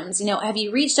items? You know, have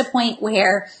you reached a point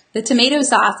where the tomato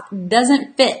sauce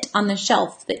doesn't fit on the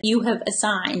shelf that you have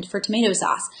assigned for tomato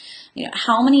sauce? You know,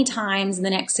 how many times in the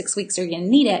next 6 weeks are you going to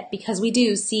need it? Because we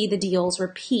do see the deals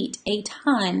repeat a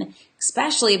ton,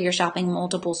 especially if you're shopping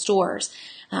multiple stores.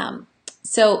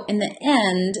 So in the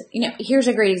end, you know, here's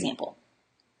a great example.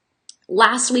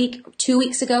 Last week, 2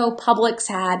 weeks ago, Publix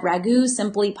had Ragu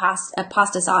Simply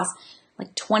pasta sauce,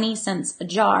 like 20 cents a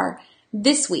jar.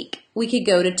 This week, we could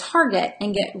go to Target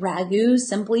and get Ragu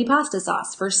Simply pasta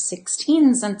sauce for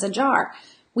 16 cents a jar.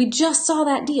 We just saw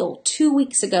that deal 2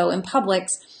 weeks ago in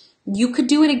Publix. You could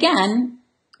do it again.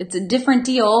 It's a different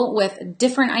deal with a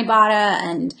different Ibotta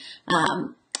and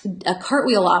a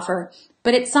cartwheel offer.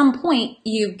 But at some point,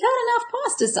 you've got enough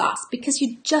pasta sauce because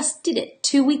you just did it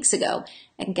 2 weeks ago.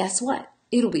 And guess what?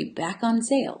 It'll be back on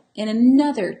sale in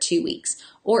another 2 weeks,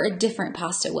 or a different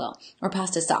pasta will, or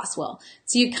pasta sauce will.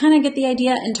 So you kind of get the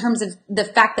idea in terms of the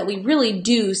fact that we really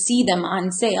do see them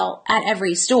on sale at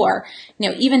every store.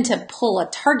 Even to pull a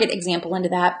Target example into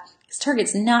that, because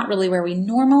Target's not really where we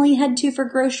normally head to for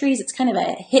groceries. It's kind of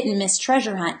a hit and miss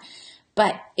treasure hunt.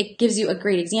 But it gives you a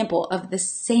great example of the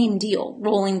same deal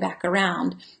rolling back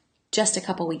around just a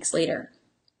couple weeks later.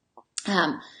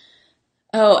 Let's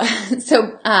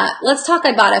talk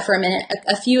Ibotta for a minute.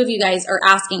 A few of you guys are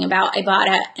asking about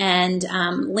Ibotta and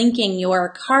linking your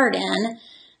card in,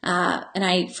 and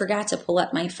I forgot to pull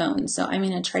up my phone, so I'm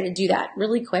going to try to do that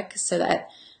really quick so that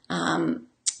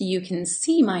you can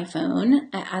see my phone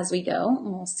as we go.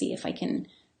 And we'll see if I can.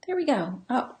 There we go.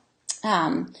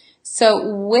 So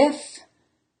with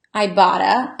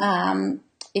Ibotta,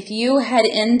 if you head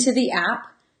into the app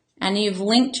and you've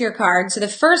linked your card, so the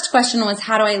first question was,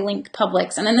 how do I link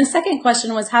Publix? And then the second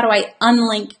question was, how do I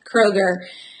unlink Kroger?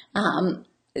 And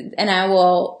I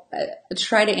will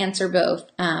try to answer both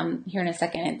here in a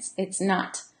second. It's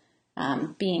not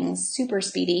being super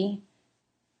speedy.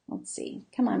 Let's see.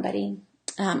 Come on, buddy.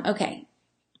 Okay.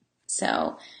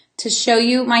 So to show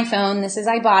you my phone, this is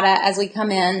Ibotta as we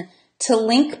come in. To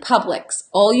link Publix,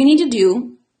 all you need to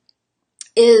do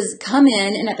is come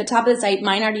in, and at the top of the site,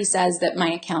 mine already says that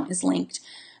my account is linked,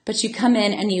 but you come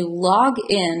in and you log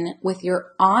in with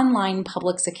your online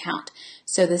Publix account.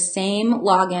 So the same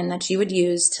login that you would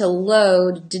use to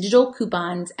load digital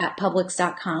coupons at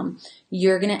Publix.com,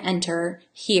 you're going to enter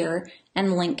here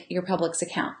and link your Publix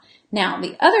account. Now,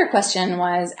 the other question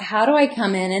was, how do I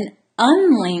come in and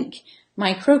unlink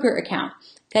my Kroger account?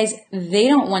 Guys, they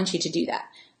don't want you to do that.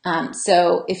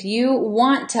 So if you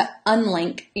want to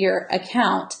unlink your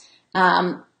account,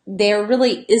 there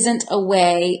really isn't a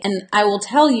way, and I will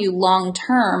tell you long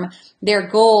term, their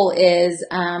goal is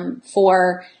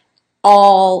for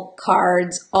all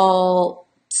cards, all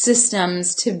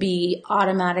systems to be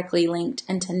automatically linked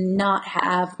and to not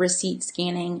have receipt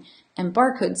scanning and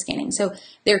barcode scanning. So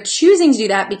they're choosing to do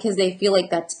that because they feel like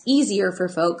that's easier for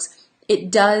folks. It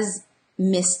does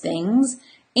miss things.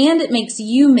 And it makes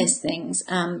you miss things.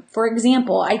 For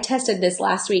example, I tested this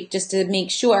last week just to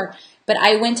make sure, but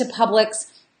I went to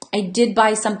Publix, I did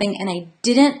buy something, and I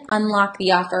didn't unlock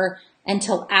the offer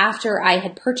until after I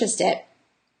had purchased it,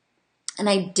 and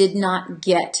I did not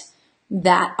get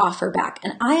that offer back.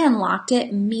 And I unlocked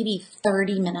it maybe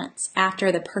 30 minutes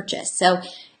after the purchase. So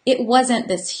it wasn't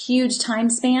this huge time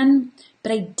span,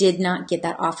 but I did not get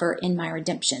that offer in my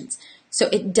redemptions. So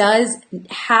it does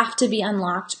have to be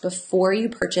unlocked before you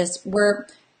purchase.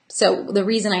 So the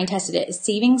reason I tested it is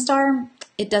Saving Star.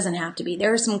 It doesn't have to be.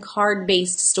 There are some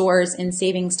card-based stores in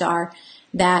Saving Star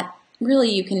that really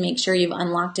you can make sure you've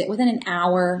unlocked it within an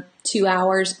hour, 2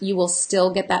 hours. You will still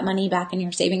get that money back in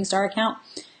your Saving Star account.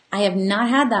 I have not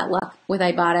had that luck with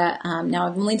Ibotta. Now,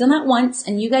 I've only done that once,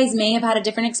 and you guys may have had a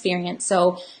different experience.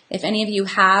 So if any of you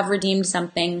have redeemed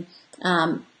something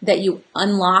that you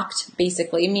unlocked,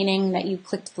 basically, meaning that you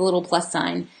clicked the little plus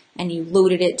sign and you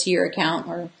loaded it to your account,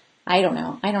 or I don't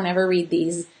know. I don't ever read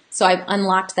these. So I've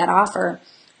unlocked that offer.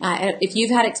 If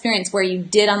you've had experience where you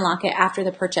did unlock it after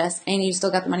the purchase and you still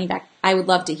got the money back, I would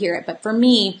love to hear it. But for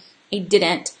me, I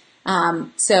didn't.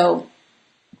 So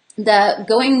the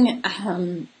going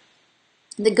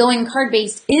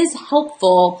card-based is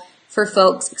helpful for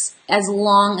folks as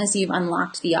long as you've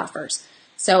unlocked the offers.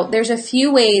 So there's a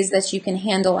few ways that you can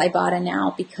handle Ibotta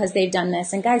now because they've done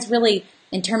this. And guys, really,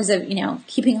 in terms of,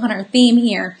 keeping on our theme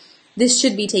here, this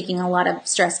should be taking a lot of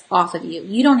stress off of you.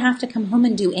 You don't have to come home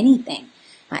and do anything.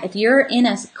 If you're in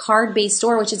a card-based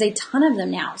store, which is a ton of them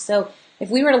now. So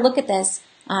if we were to look at this,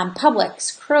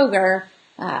 Publix, Kroger,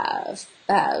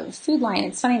 Food Lion,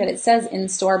 it's funny that it says in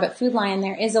store, but Food Lion,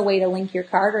 there is a way to link your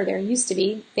card, or there used to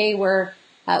be. They were,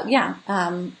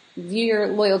 view your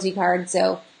loyalty card.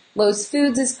 So Lowe's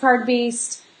Foods is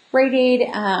card-based. Rite Aid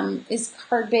is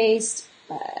card-based.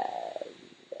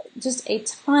 Just a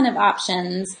ton of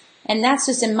options. And that's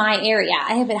just in my area.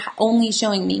 I have it only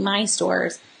showing me my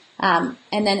stores. And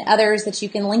then others that you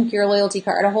can link your loyalty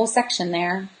card, a whole section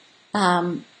there.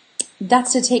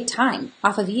 That's to take time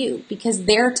off of you because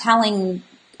they're telling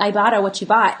Ibotta what you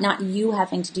bought, not you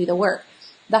having to do the work.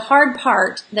 The hard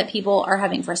part that people are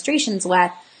having frustrations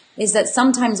with is that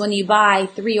sometimes when you buy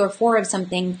 3 or 4 of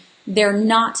something, they're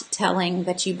not telling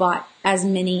that you bought as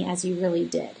many as you really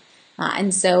did.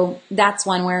 And so that's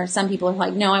one where some people are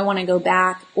like, no, I want to go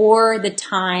back, or the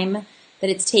time that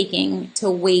it's taking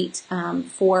to wait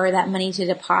for that money to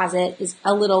deposit is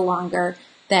a little longer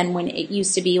than when it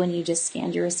used to be when you just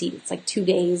scanned your receipt. It's like 2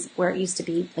 days where it used to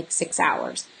be like 6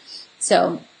 hours.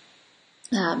 So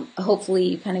hopefully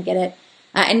you kind of get it.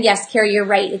 And yes, Carrie, you're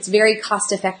right. It's very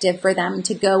cost effective for them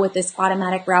to go with this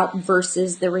automatic route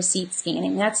versus the receipt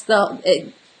scanning. That's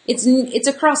it's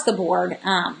across the board,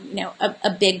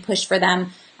 a big push for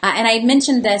them. And I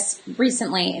mentioned this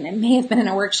recently, and it may have been in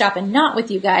a workshop and not with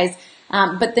you guys,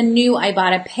 but the new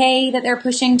Ibotta Pay that they're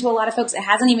pushing to a lot of folks, it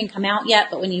hasn't even come out yet,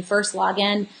 but when you first log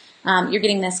in, you're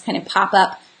getting this kind of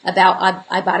pop-up about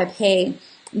Ibotta Pay.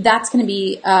 That's going to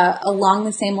be along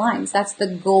the same lines. That's the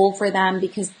goal for them,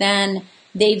 because then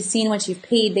they've seen what you've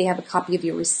paid. They have a copy of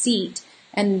your receipt.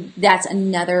 And that's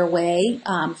another way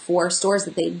for stores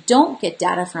that they don't get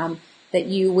data from, that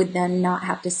you would then not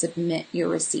have to submit your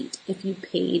receipt if you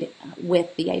paid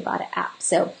with the Ibotta app.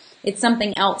 So it's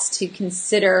something else to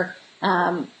consider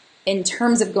in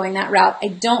terms of going that route. I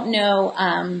don't know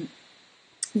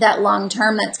that long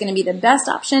term that's going to be the best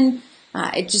option.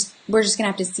 We're just going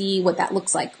to have to see what that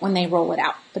looks like when they roll it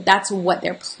out. But that's what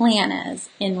their plan is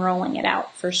in rolling it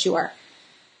out for sure.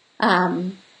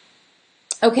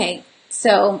 Okay.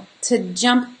 So to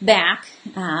jump back,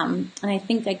 and I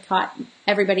think I caught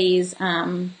everybody's,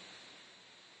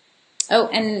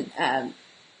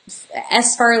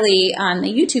 S. Farley on the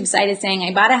YouTube site is saying,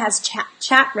 Ibotta has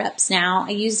chat reps now.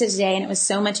 I used it today and it was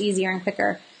so much easier and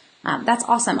quicker. That's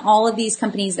awesome. All of these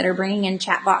companies that are bringing in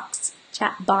chat bots,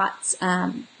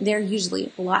 they're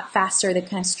usually a lot faster. They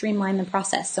kind of streamline the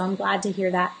process. So I'm glad to hear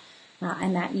that,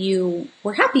 and that you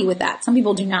were happy with that. Some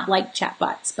people do not like chat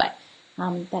bots, but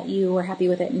that you were happy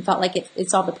with it and felt like it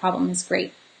solved the problem is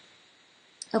great.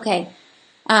 Okay.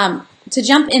 To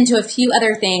jump into a few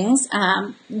other things,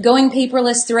 going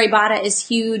paperless through Ibotta is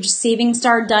huge.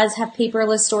 SavingStar does have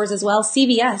paperless stores as well.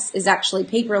 CVS is actually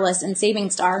paperless in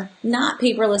SavingStar, not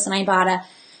paperless in Ibotta,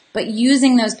 but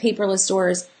using those paperless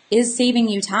stores is saving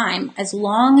you time. As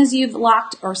long as you've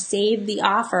locked or saved the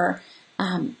offer,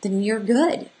 then you're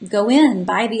good. Go in,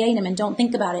 buy the item, and don't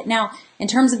think about it. Now, in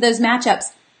terms of those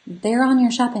matchups, they're on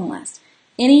your shopping list.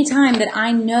 Anytime that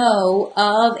I know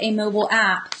of a mobile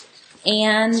app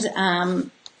and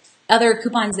other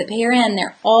coupons that pay are in,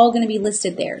 they're all going to be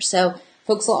listed there. So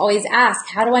folks will always ask,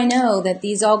 how do I know that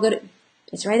these all go to...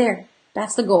 It's right there.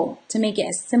 That's the goal, to make it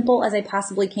as simple as I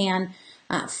possibly can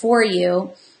for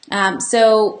you.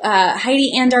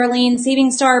 Heidi and Darlene,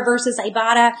 SavingStar versus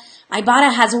Ibotta.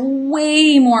 Ibotta has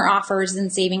way more offers than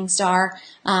SavingStar,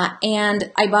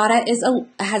 and Ibotta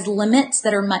has limits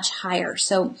that are much higher.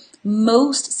 So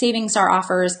most SavingStar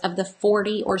offers of the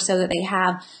 40 or so that they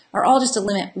have are all just a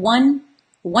limit one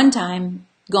time,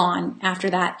 gone after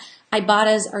that.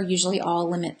 Ibotta's are usually all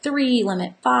limit 3,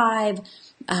 limit 5.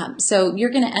 So you're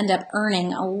going to end up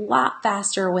earning a lot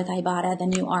faster with Ibotta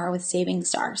than you are with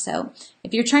SavingStar. So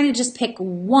if you're trying to just pick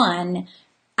one,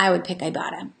 I would pick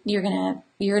Ibotta. You're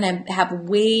gonna have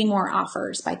way more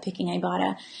offers by picking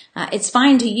Ibotta. It's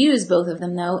fine to use both of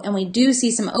them though, and we do see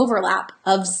some overlap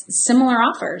of similar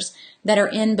offers that are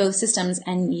in both systems,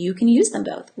 and you can use them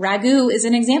both. Ragu is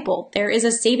an example. There is a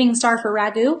SavingStar for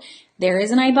Ragu. There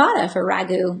is an Ibotta for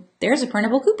Ragu. There's a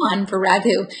printable coupon for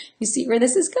Ragu. You see where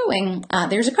this is going.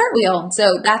 There's a Cartwheel.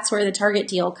 So that's where the Target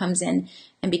deal comes in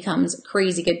and becomes a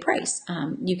crazy good price.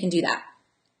 You can do that.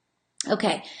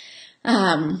 Okay.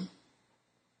 I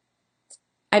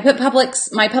put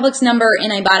my Publix number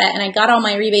in Ibotta, and I got all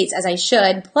my rebates as I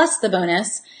should, plus the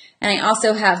bonus. And I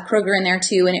also have Kroger in there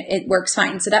too, and it works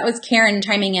fine. So that was Karen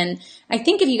chiming in. I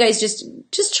think if you guys just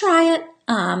try it,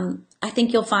 I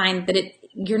think you'll find that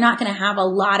you're not going to have a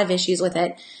lot of issues with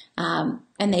it.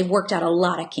 And they've worked out a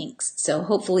lot of kinks. So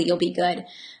hopefully you'll be good.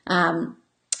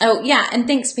 Oh yeah. And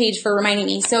thanks Paige for reminding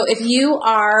me. So if you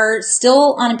are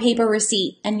still on a paper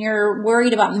receipt and you're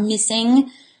worried about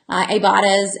missing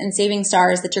Ibotta's and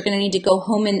SavingStars that you're going to need to go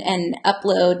home and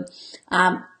upload,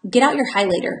 get out your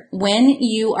highlighter when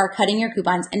you are cutting your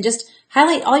coupons and just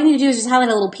highlight. All you need to do is just highlight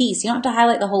a little piece. You don't have to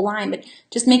highlight the whole line, but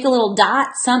just make a little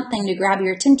dot, something to grab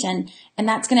your attention. And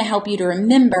that's going to help you to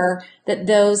remember that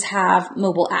those have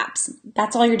mobile apps.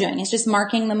 That's all you're doing. It's just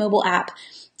marking the mobile app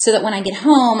so that when I get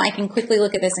home, I can quickly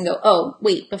look at this and go, oh,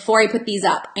 wait, before I put these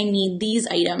up, I need these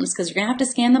items because you're going to have to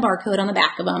scan the barcode on the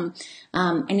back of them.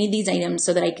 I need these items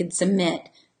so that I could submit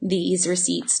these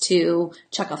receipts to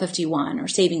Checkout 51 or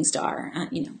Saving Star.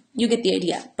 You get the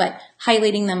idea, but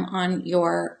highlighting them on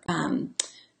your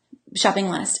shopping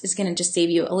list is going to just save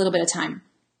you a little bit of time.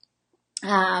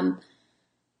 How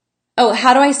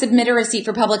do I submit a receipt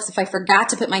for Publix if I forgot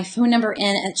to put my phone number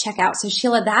in at checkout? So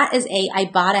Sheila, that is a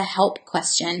Ibotta help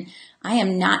question. I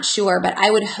am not sure, but I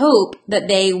would hope that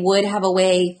they would have a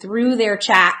way through their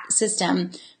chat system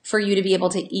for you to be able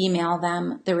to email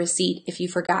them the receipt if you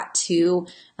forgot to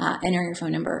enter your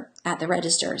phone number at the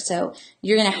register. So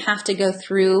you're going to have to go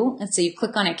through, and so you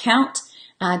click on account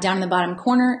down in the bottom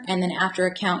corner, and then after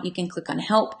account, you can click on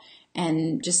help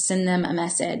and just send them a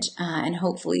message, and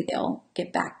hopefully they'll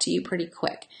get back to you pretty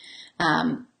quick.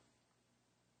 And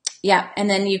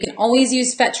then you can always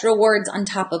use Fetch Rewards on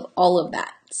top of all of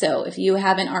that. So if you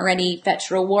haven't already, Fetch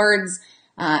Rewards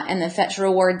and the Fetch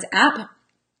Rewards app,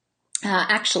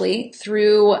 actually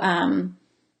through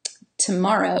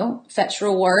tomorrow, Fetch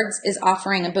Rewards is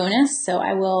offering a bonus. So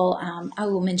I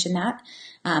will mention that.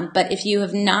 But if you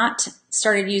have not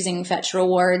started using Fetch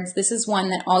Rewards, this is one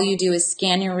that all you do is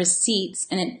scan your receipts,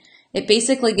 and it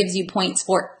basically gives you points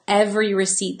for every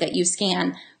receipt that you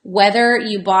scan. Whether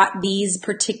you bought these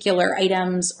particular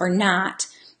items or not,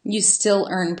 you still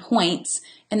earn points.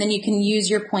 And then you can use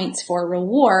your points for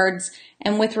rewards.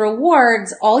 And with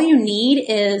rewards, all you need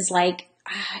is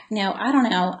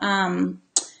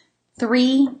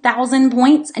 3,000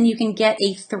 points, and you can get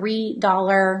a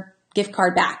 $3 gift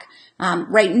card back.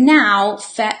 Right now,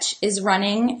 Fetch is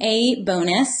running a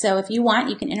bonus. So if you want,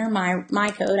 you can enter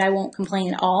my code. I won't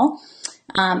complain at all.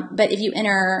 But if you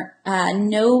enter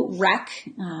no rec,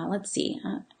 let's see,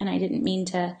 and I didn't mean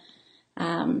to,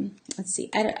 let's see,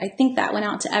 I think that went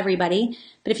out to everybody.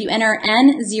 But if you enter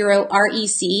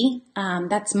N0REC,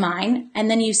 that's mine,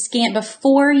 and then you scan,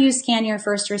 before you scan your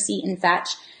first receipt in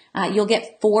Fetch, you'll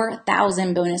get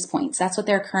 4,000 bonus points. That's what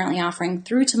they're currently offering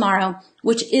through tomorrow,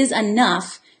 which is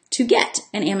enough to get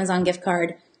an Amazon gift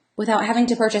card without having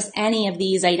to purchase any of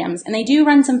these items. And they do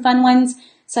run some fun ones.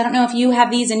 So I don't know if you have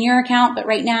these in your account, but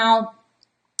right now,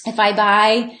 if I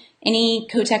buy any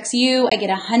Kotex U, I get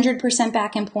 100%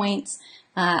 back in points.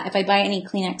 If I buy any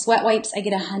Kleenex wet wipes, I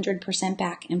get 100%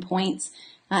 back in points.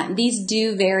 These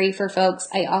do vary for folks.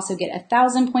 I also get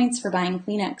 1,000 points for buying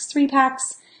Kleenex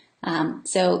 3-packs.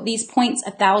 So these points,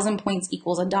 1,000 points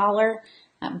equals $1,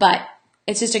 but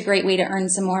it's just a great way to earn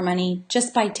some more money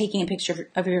just by taking a picture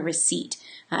of your receipt.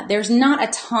 There's not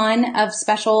a ton of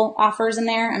special offers in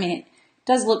there. I mean, it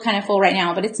does look kind of full right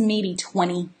now, but it's maybe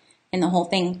 20 in the whole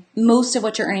thing. Most of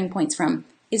what you're earning points from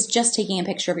is just taking a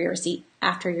picture of your receipt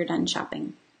after you're done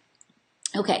shopping.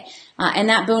 Okay, and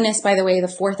that bonus, by the way, the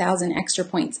 4,000 extra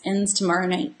points ends tomorrow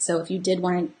night. So if you did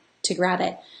want to grab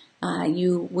it,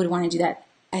 you would want to do that.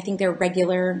 I think their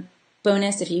regular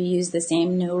bonus, if you use the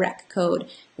same no rec code,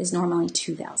 is normally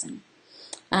 2,000.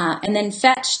 And then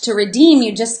Fetch, to redeem,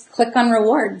 you just click on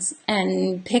rewards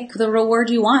and pick the reward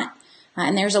you want.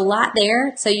 And there's a lot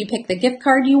there. So you pick the gift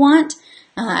card you want,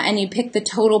 and you pick the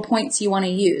total points you want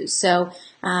to use. So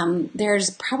there's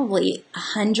probably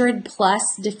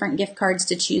 100+ different gift cards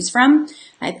to choose from.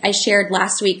 I shared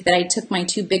last week that I took my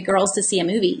 2 big girls to see a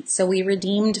movie. So we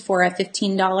redeemed for a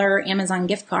 $15 Amazon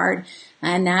gift card,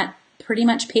 and that pretty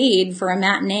much paid for a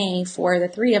matinee for the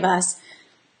 3 of us.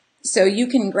 So you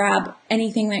can grab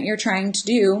anything that you're trying to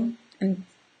do. And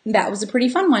that was a pretty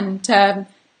fun one, to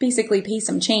basically pay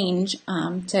some change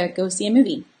to go see a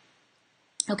movie.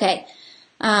 Okay.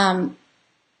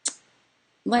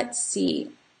 Let's see.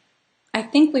 I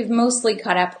think we've mostly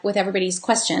caught up with everybody's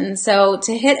questions. So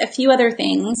to hit a few other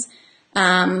things,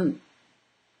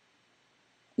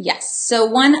 yes. So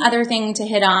one other thing to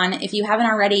hit on, if you haven't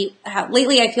already,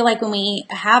 lately I feel like when we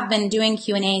have been doing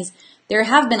Q&As, there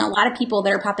have been a lot of people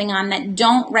that are popping on that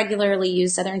don't regularly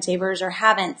use Southern Savers or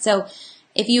haven't. So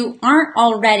if you aren't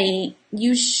already,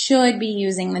 you should be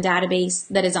using the database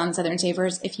that is on Southern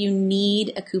Savers if you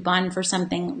need a coupon for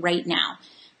something right now.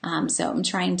 So I'm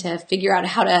trying to figure out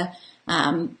how to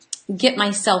get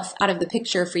myself out of the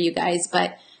picture for you guys.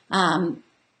 But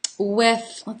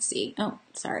let's see. Oh,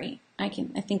 sorry. I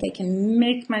think I can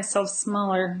make myself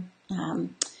smaller.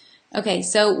 Okay,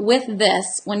 so with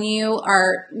this, when you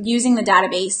are using the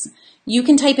database, you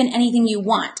can type in anything you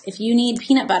want. If you need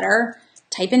peanut butter,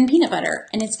 type in peanut butter,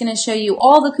 and it's going to show you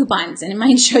all the coupons. And it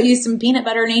might show you some peanut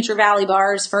butter Nature Valley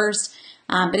bars first,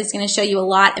 but it's going to show you a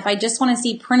lot. If I just want to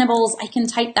see printables, I can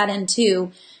type that in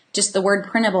too, just the word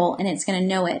printable, and it's going to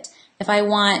know it. If I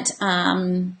want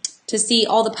to see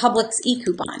all the Publix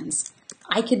e-coupons,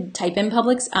 I could type in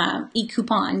Publix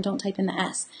e-coupon, don't type in the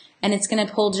S, and it's going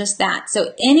to pull just that.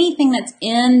 So anything that's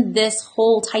in this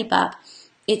whole type up,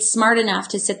 it's smart enough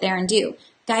to sit there and do.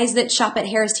 Guys that shop at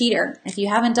Harris Teeter, if you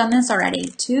haven't done this already,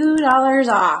 $2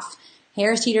 off.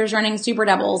 Harris Teeter's running super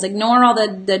doubles. Ignore all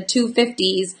the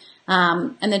 250s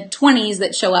and the 20s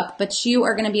that show up, but you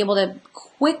are going to be able to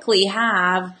quickly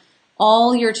have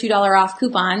all your $2 off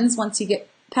coupons once you get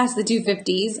past the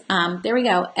 250s. There we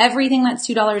go. Everything that's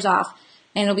 $2 off,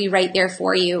 and it'll be right there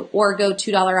for you. Or go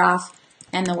 $2 off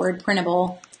and the word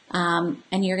printable,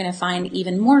 and you're going to find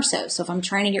even more so. So if I'm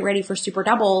trying to get ready for super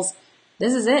doubles,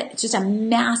 this is it. It's just a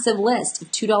massive list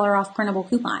of $2 off printable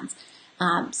coupons.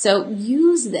 So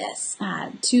use this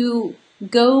to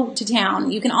go to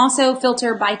town. You can also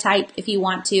filter by type if you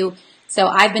want to. So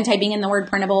I've been typing in the word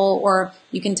printable, or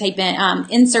you can type in,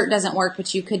 insert doesn't work,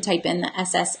 but you could type in the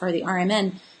SS or the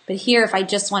RMN. But here, if I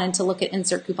just wanted to look at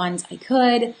insert coupons, I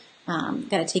could. Got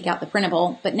to take out the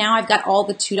printable. But now I've got all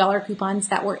the $2 coupons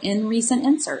that were in recent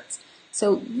inserts.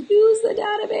 So use the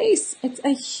database. It's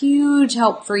a huge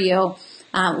help for you.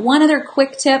 One other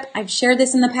quick tip, I've shared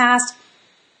this in the past,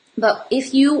 but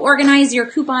if you organize your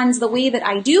coupons the way that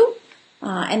I do,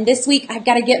 and this week I've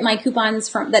got to get my coupons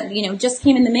from that, just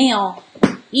came in the mail.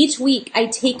 Each week I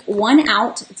take one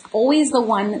out. It's always the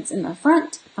one that's in the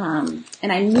front, and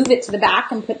I move it to the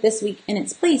back and put this week in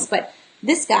its place. But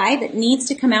this guy that needs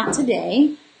to come out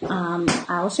today,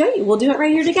 I'll show you. We'll do it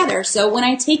right here together. So when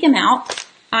I take him out,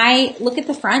 I look at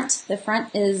the front. The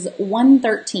front is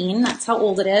 113. That's how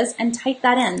old it is, and type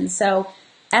that in. So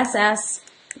SS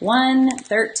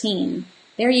 113.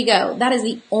 There you go. That is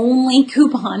the only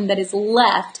coupon that is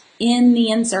left in the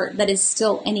insert that is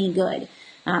still any good.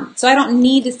 So I don't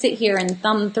need to sit here and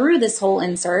thumb through this whole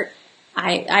insert.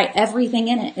 Everything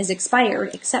in it is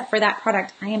expired except for that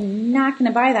product. I am not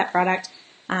going to buy that product,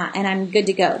 and I'm good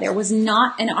to go. There was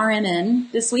not an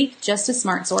RMN this week, just a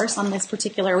Smart Source on this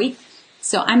particular week.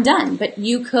 So I'm done. But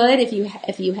you could, if you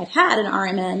had an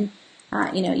RMN,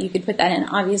 you could put that in.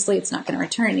 Obviously, it's not going to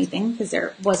return anything because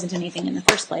there wasn't anything in the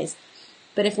first place.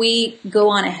 But if we go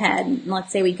on ahead, and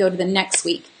let's say we go to the next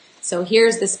week. So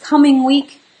here's this coming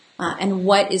week, and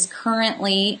what is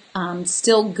currently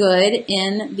still good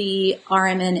in the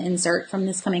RMN insert from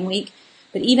this coming week.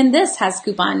 But even this has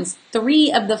coupons.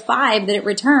 3 of the 5 that it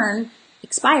returned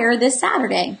expire this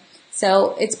Saturday.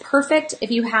 So it's perfect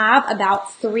if you have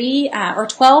about 3 or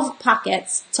 12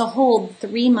 pockets to hold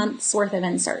 3 months worth of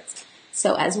inserts.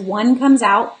 So as one comes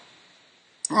out,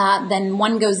 then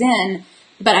one goes in,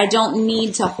 but I don't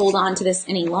need to hold on to this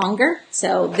any longer.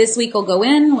 So this week will go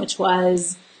in, which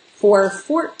was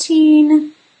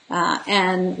 4/14,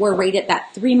 and we're right at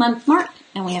that 3-month mark,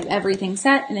 and we have everything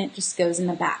set, and it just goes in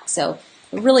the back. So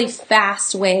a really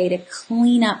fast way to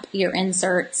clean up your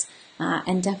inserts,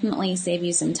 and definitely save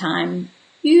you some time.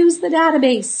 Use the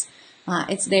database.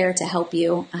 It's there to help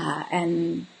you,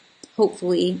 and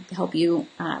hopefully help you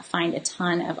find a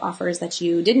ton of offers that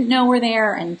you didn't know were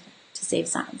there, and to save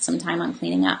some time on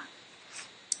cleaning up.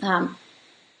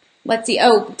 Let's see.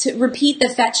 Oh, to repeat the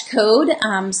fetch code.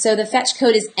 So the fetch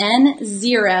code is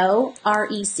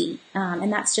N0REC,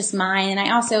 and that's just mine.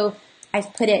 And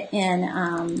I've put it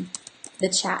in the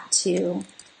chat too,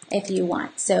 if you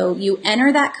want. So you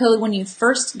enter that code when you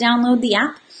first download the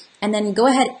app, and then go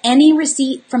ahead, any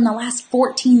receipt from the last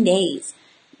 14 days.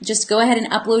 Just go ahead and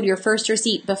upload your first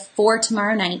receipt before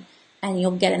tomorrow night, and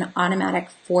you'll get an automatic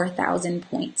 4,000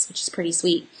 points, which is pretty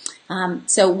sweet.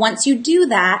 So once you do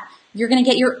that, you're going to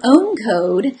get your own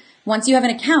code once you have an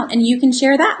account, and you can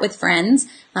share that with friends.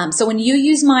 So when you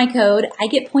use my code, I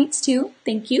get points too.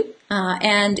 Thank you.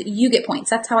 And you get points.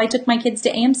 That's how I took my kids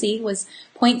to AMC, was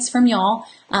points from y'all.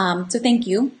 So thank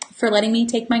you for letting me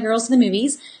take my girls to the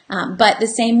movies. But the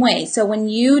same way. So when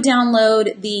you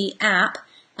download the app,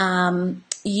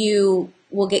 you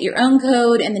will get your own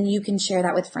code, and then you can share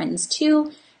that with friends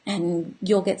too, and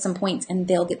you'll get some points, and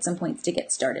they'll get some points to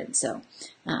get started. So,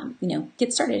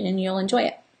 get started, and you'll enjoy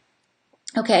it.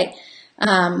 Okay.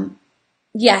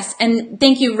 Yes, and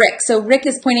thank you, Rick. So Rick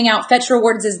is pointing out Fetch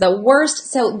Rewards is the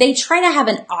worst. So they try to have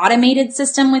an automated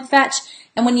system with Fetch,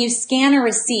 and when you scan a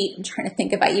receipt, I'm trying to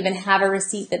think if I even have a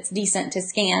receipt that's decent to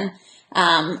scan.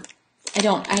 I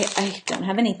don't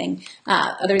have anything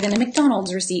other than a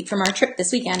McDonald's receipt from our trip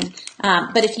this weekend.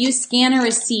 But if you scan a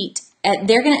receipt,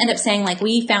 they're going to end up saying, like,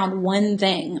 we found one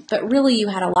thing, but really you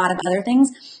had a lot of other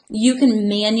things. You can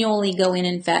manually go in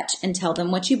and Fetch and tell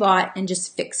them what you bought and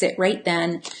just fix it right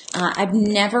then. I've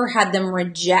never had them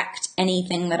reject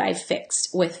anything that I've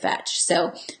fixed with Fetch.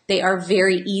 So they are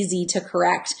very easy to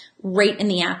correct right in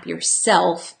the app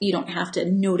yourself. You don't have to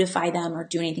notify them or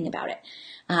do anything about it.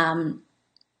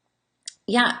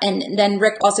 Yeah, and then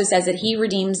Rick also says that he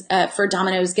redeems for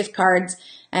Domino's gift cards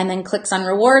and then clicks on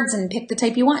rewards and pick the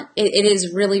type you want. It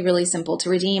is really, really simple to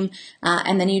redeem.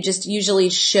 And then you just usually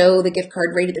show the gift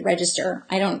card right at the register.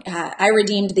 I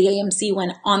redeemed the AMC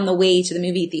one on the way to the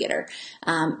movie theater.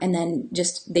 And then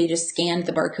they just scanned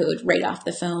the barcode right off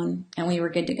the phone and we were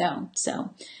good to go.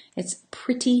 So it's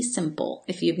pretty simple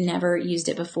if you've never used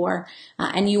it before,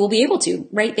 and you will be able to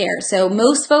right there. So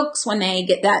most folks, when they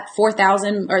get that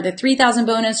 4,000 or the 3,000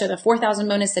 bonus or the 4,000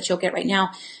 bonus that you'll get right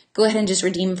now, go ahead and just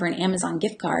redeem for an Amazon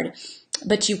gift card.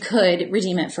 But you could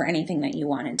redeem it for anything that you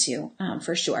wanted to,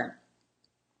 for sure.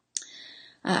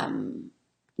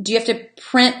 Do you have to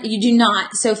print? You do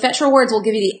not. So Fetch Rewards will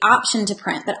give you the option to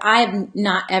print, but I have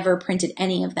not ever printed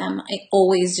any of them. I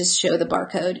always just show the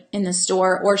barcode in the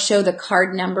store or show the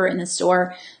card number in the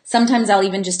store. Sometimes I'll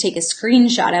even just take a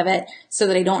screenshot of it so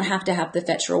that I don't have to have the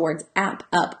Fetch Rewards app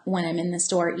up when I'm in the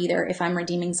store either if I'm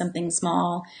redeeming something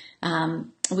small.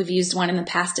 We've used one in the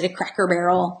past at a Cracker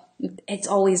Barrel. It's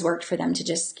always worked for them to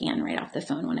just scan right off the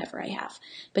phone whenever I have.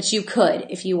 But you could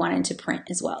if you wanted to print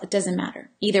as well. It doesn't matter.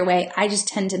 Either way, I just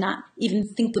tend to not even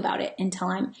think about it until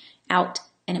I'm out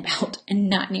and about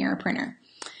and not near a printer.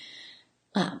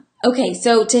 Okay,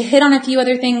 so to hit on a few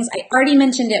other things, I already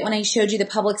mentioned it when I showed you the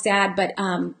Publix ad, but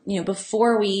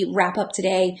before we wrap up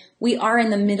today, we are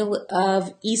in the middle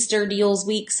of Easter deals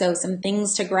week, so some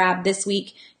things to grab this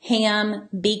week: ham,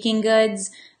 baking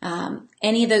goods,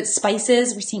 any of those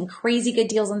spices. We're seeing crazy good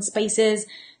deals on spices.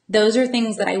 Those are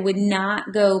things that I would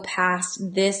not go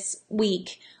past this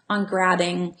week on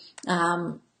grabbing,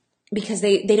 because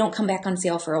they don't come back on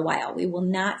sale for a while. We will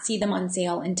not see them on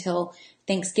sale until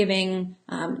Thanksgiving,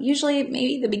 usually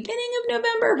maybe the beginning of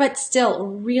November, but still a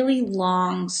really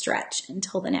long stretch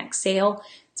until the next sale.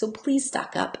 So please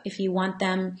stock up if you want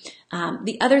them.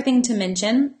 The other thing to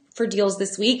mention for deals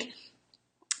this week,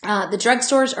 the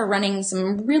drugstores are running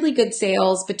some really good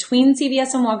sales between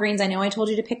CVS and Walgreens. I know I told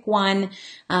you to pick one.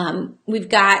 We've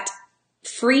got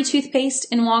free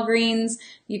toothpaste in Walgreens.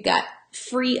 You've got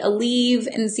free Aleve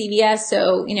in CVS.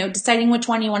 So, deciding which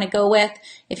one you want to go with.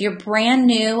 If you're brand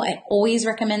new, I always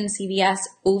recommend CVS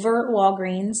over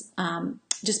Walgreens,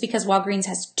 just because Walgreens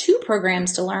has 2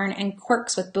 programs to learn and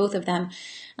quirks with both of them.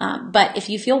 But if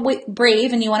you feel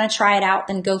brave and you want to try it out,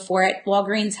 then go for it.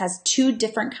 Walgreens has 2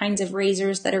 different kinds of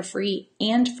razors that are free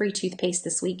and free toothpaste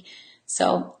this week.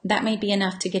 So that might be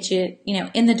enough to get you,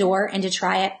 in the door and to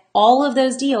try it. All of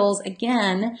those deals,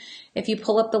 again, if you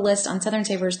pull up the list on Southern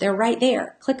Savers, they're right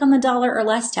there. Click on the $1 or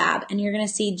less tab and you're going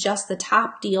to see just the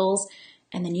top deals,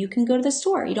 and then you can go to the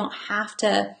store. You don't have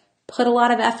to put a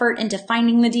lot of effort into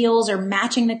finding the deals or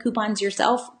matching the coupons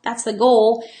yourself. That's the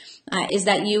goal, is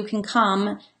that you can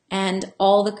come and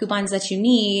all the coupons that you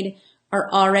need are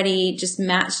already just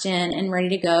matched in and ready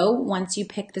to go once you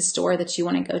pick the store that you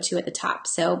want to go to at the top.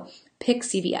 So pick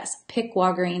CVS, pick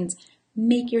Walgreens,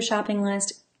 make your shopping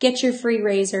list, get your free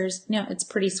razors. It's a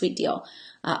pretty sweet deal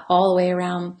all the way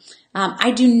around.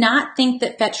 I do not think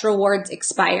that Fetch Rewards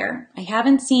expire. I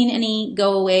haven't seen any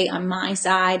go away on my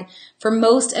side. For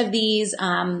most of these,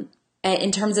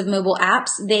 in terms of mobile apps,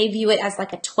 they view it as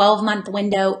like a 12-month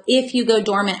window. If you go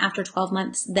dormant after 12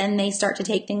 months, then they start to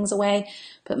take things away.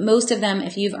 But most of them,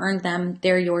 if you've earned them,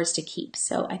 they're yours to keep.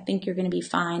 So I think you're going to be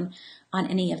fine on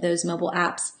any of those mobile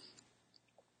apps.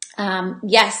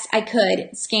 Yes, I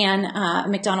could scan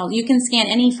McDonald's. You can scan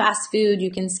any fast food. You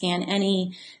can scan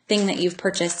anything that you've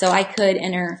purchased. So I could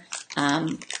enter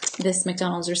this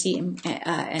McDonald's receipt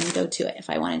and go to it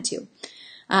if I wanted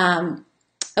to.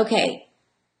 Okay,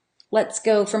 let's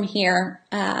go from here.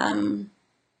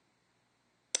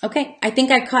 Okay, I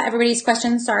think I caught everybody's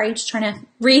questions. Sorry, just trying to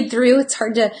read through. It's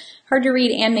hard to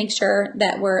read and make sure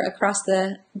that we're across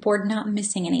the board not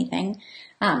missing anything.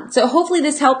 So hopefully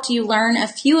this helped you learn a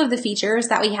few of the features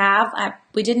that we have.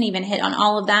 We didn't even hit on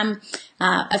all of them.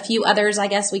 A few others, I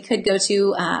guess we could go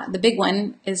to. The big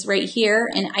one is right here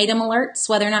in item alerts,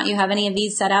 whether or not you have any of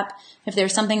these set up. If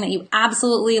there's something that you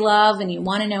absolutely love and you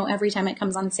want to know every time it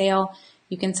comes on sale,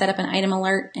 you can set up an item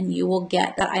alert and you will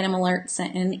get that item alert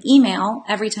sent in an email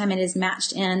every time it is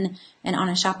matched in and on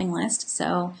a shopping list.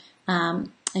 So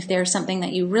if there's something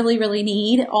that you really, really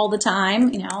need all the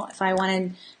time, if I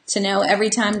wanted to know every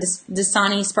time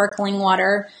Dasani sparkling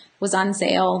water was on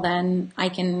sale, then I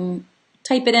can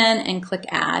type it in and click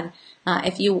add.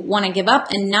 If you want to give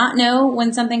up and not know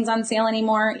when something's on sale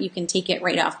anymore, you can take it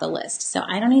right off the list. So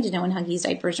I don't need to know when Huggies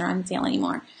diapers are on sale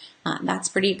anymore. That's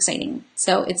pretty exciting.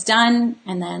 So it's done,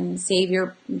 and then save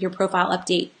your profile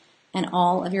update, and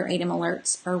all of your item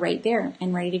alerts are right there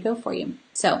and ready to go for you.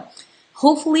 So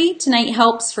hopefully tonight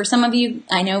helps for some of you.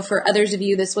 I know for others of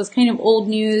you, this was kind of old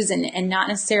news and not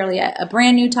necessarily a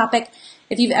brand new topic.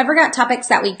 If you've ever got topics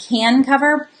that we can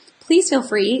cover, please feel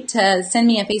free to send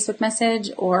me a Facebook message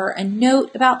or a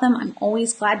note about them. I'm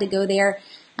always glad to go there.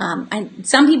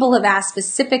 Some people have asked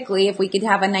specifically if we could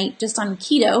have a night just on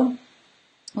keto,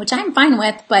 which I'm fine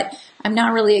with, but I'm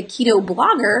not really a keto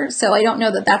blogger, so I don't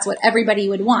know that that's what everybody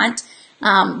would want.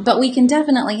 But we can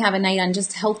definitely have a night on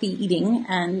just healthy eating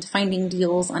and finding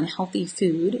deals on healthy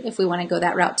food if we want to go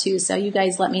that route too. So you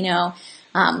guys let me know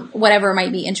whatever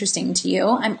might be interesting to you.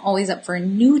 I'm always up for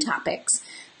new topics.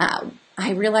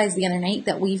 I realized the other night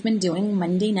that we've been doing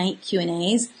Monday night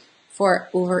Q&As for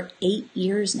over 8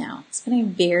 years now. It's been a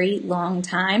very long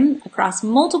time across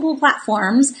multiple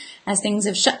platforms as things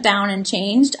have shut down and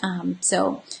changed.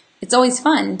 So it's always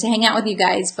fun to hang out with you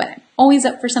guys, but I'm always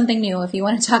up for something new if you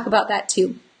want to talk about that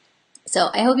too. So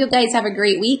I hope you guys have a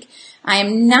great week. I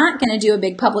am not going to do a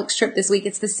big Publix trip this week.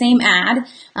 It's the same ad,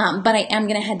 but I am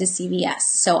going to head to CVS.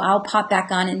 So I'll pop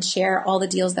back on and share all the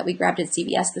deals that we grabbed at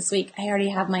CVS this week. I already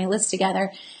have my list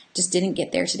together, just didn't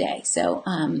get there today. So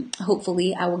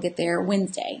hopefully I will get there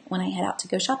Wednesday when I head out to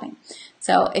go shopping.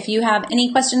 So if you have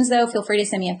any questions though, feel free to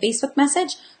send me a Facebook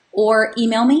message or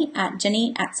email me at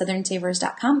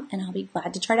jenny@southernsavers.com and I'll be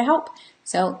glad to try to help.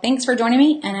 So thanks for joining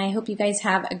me and I hope you guys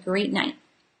have a great night.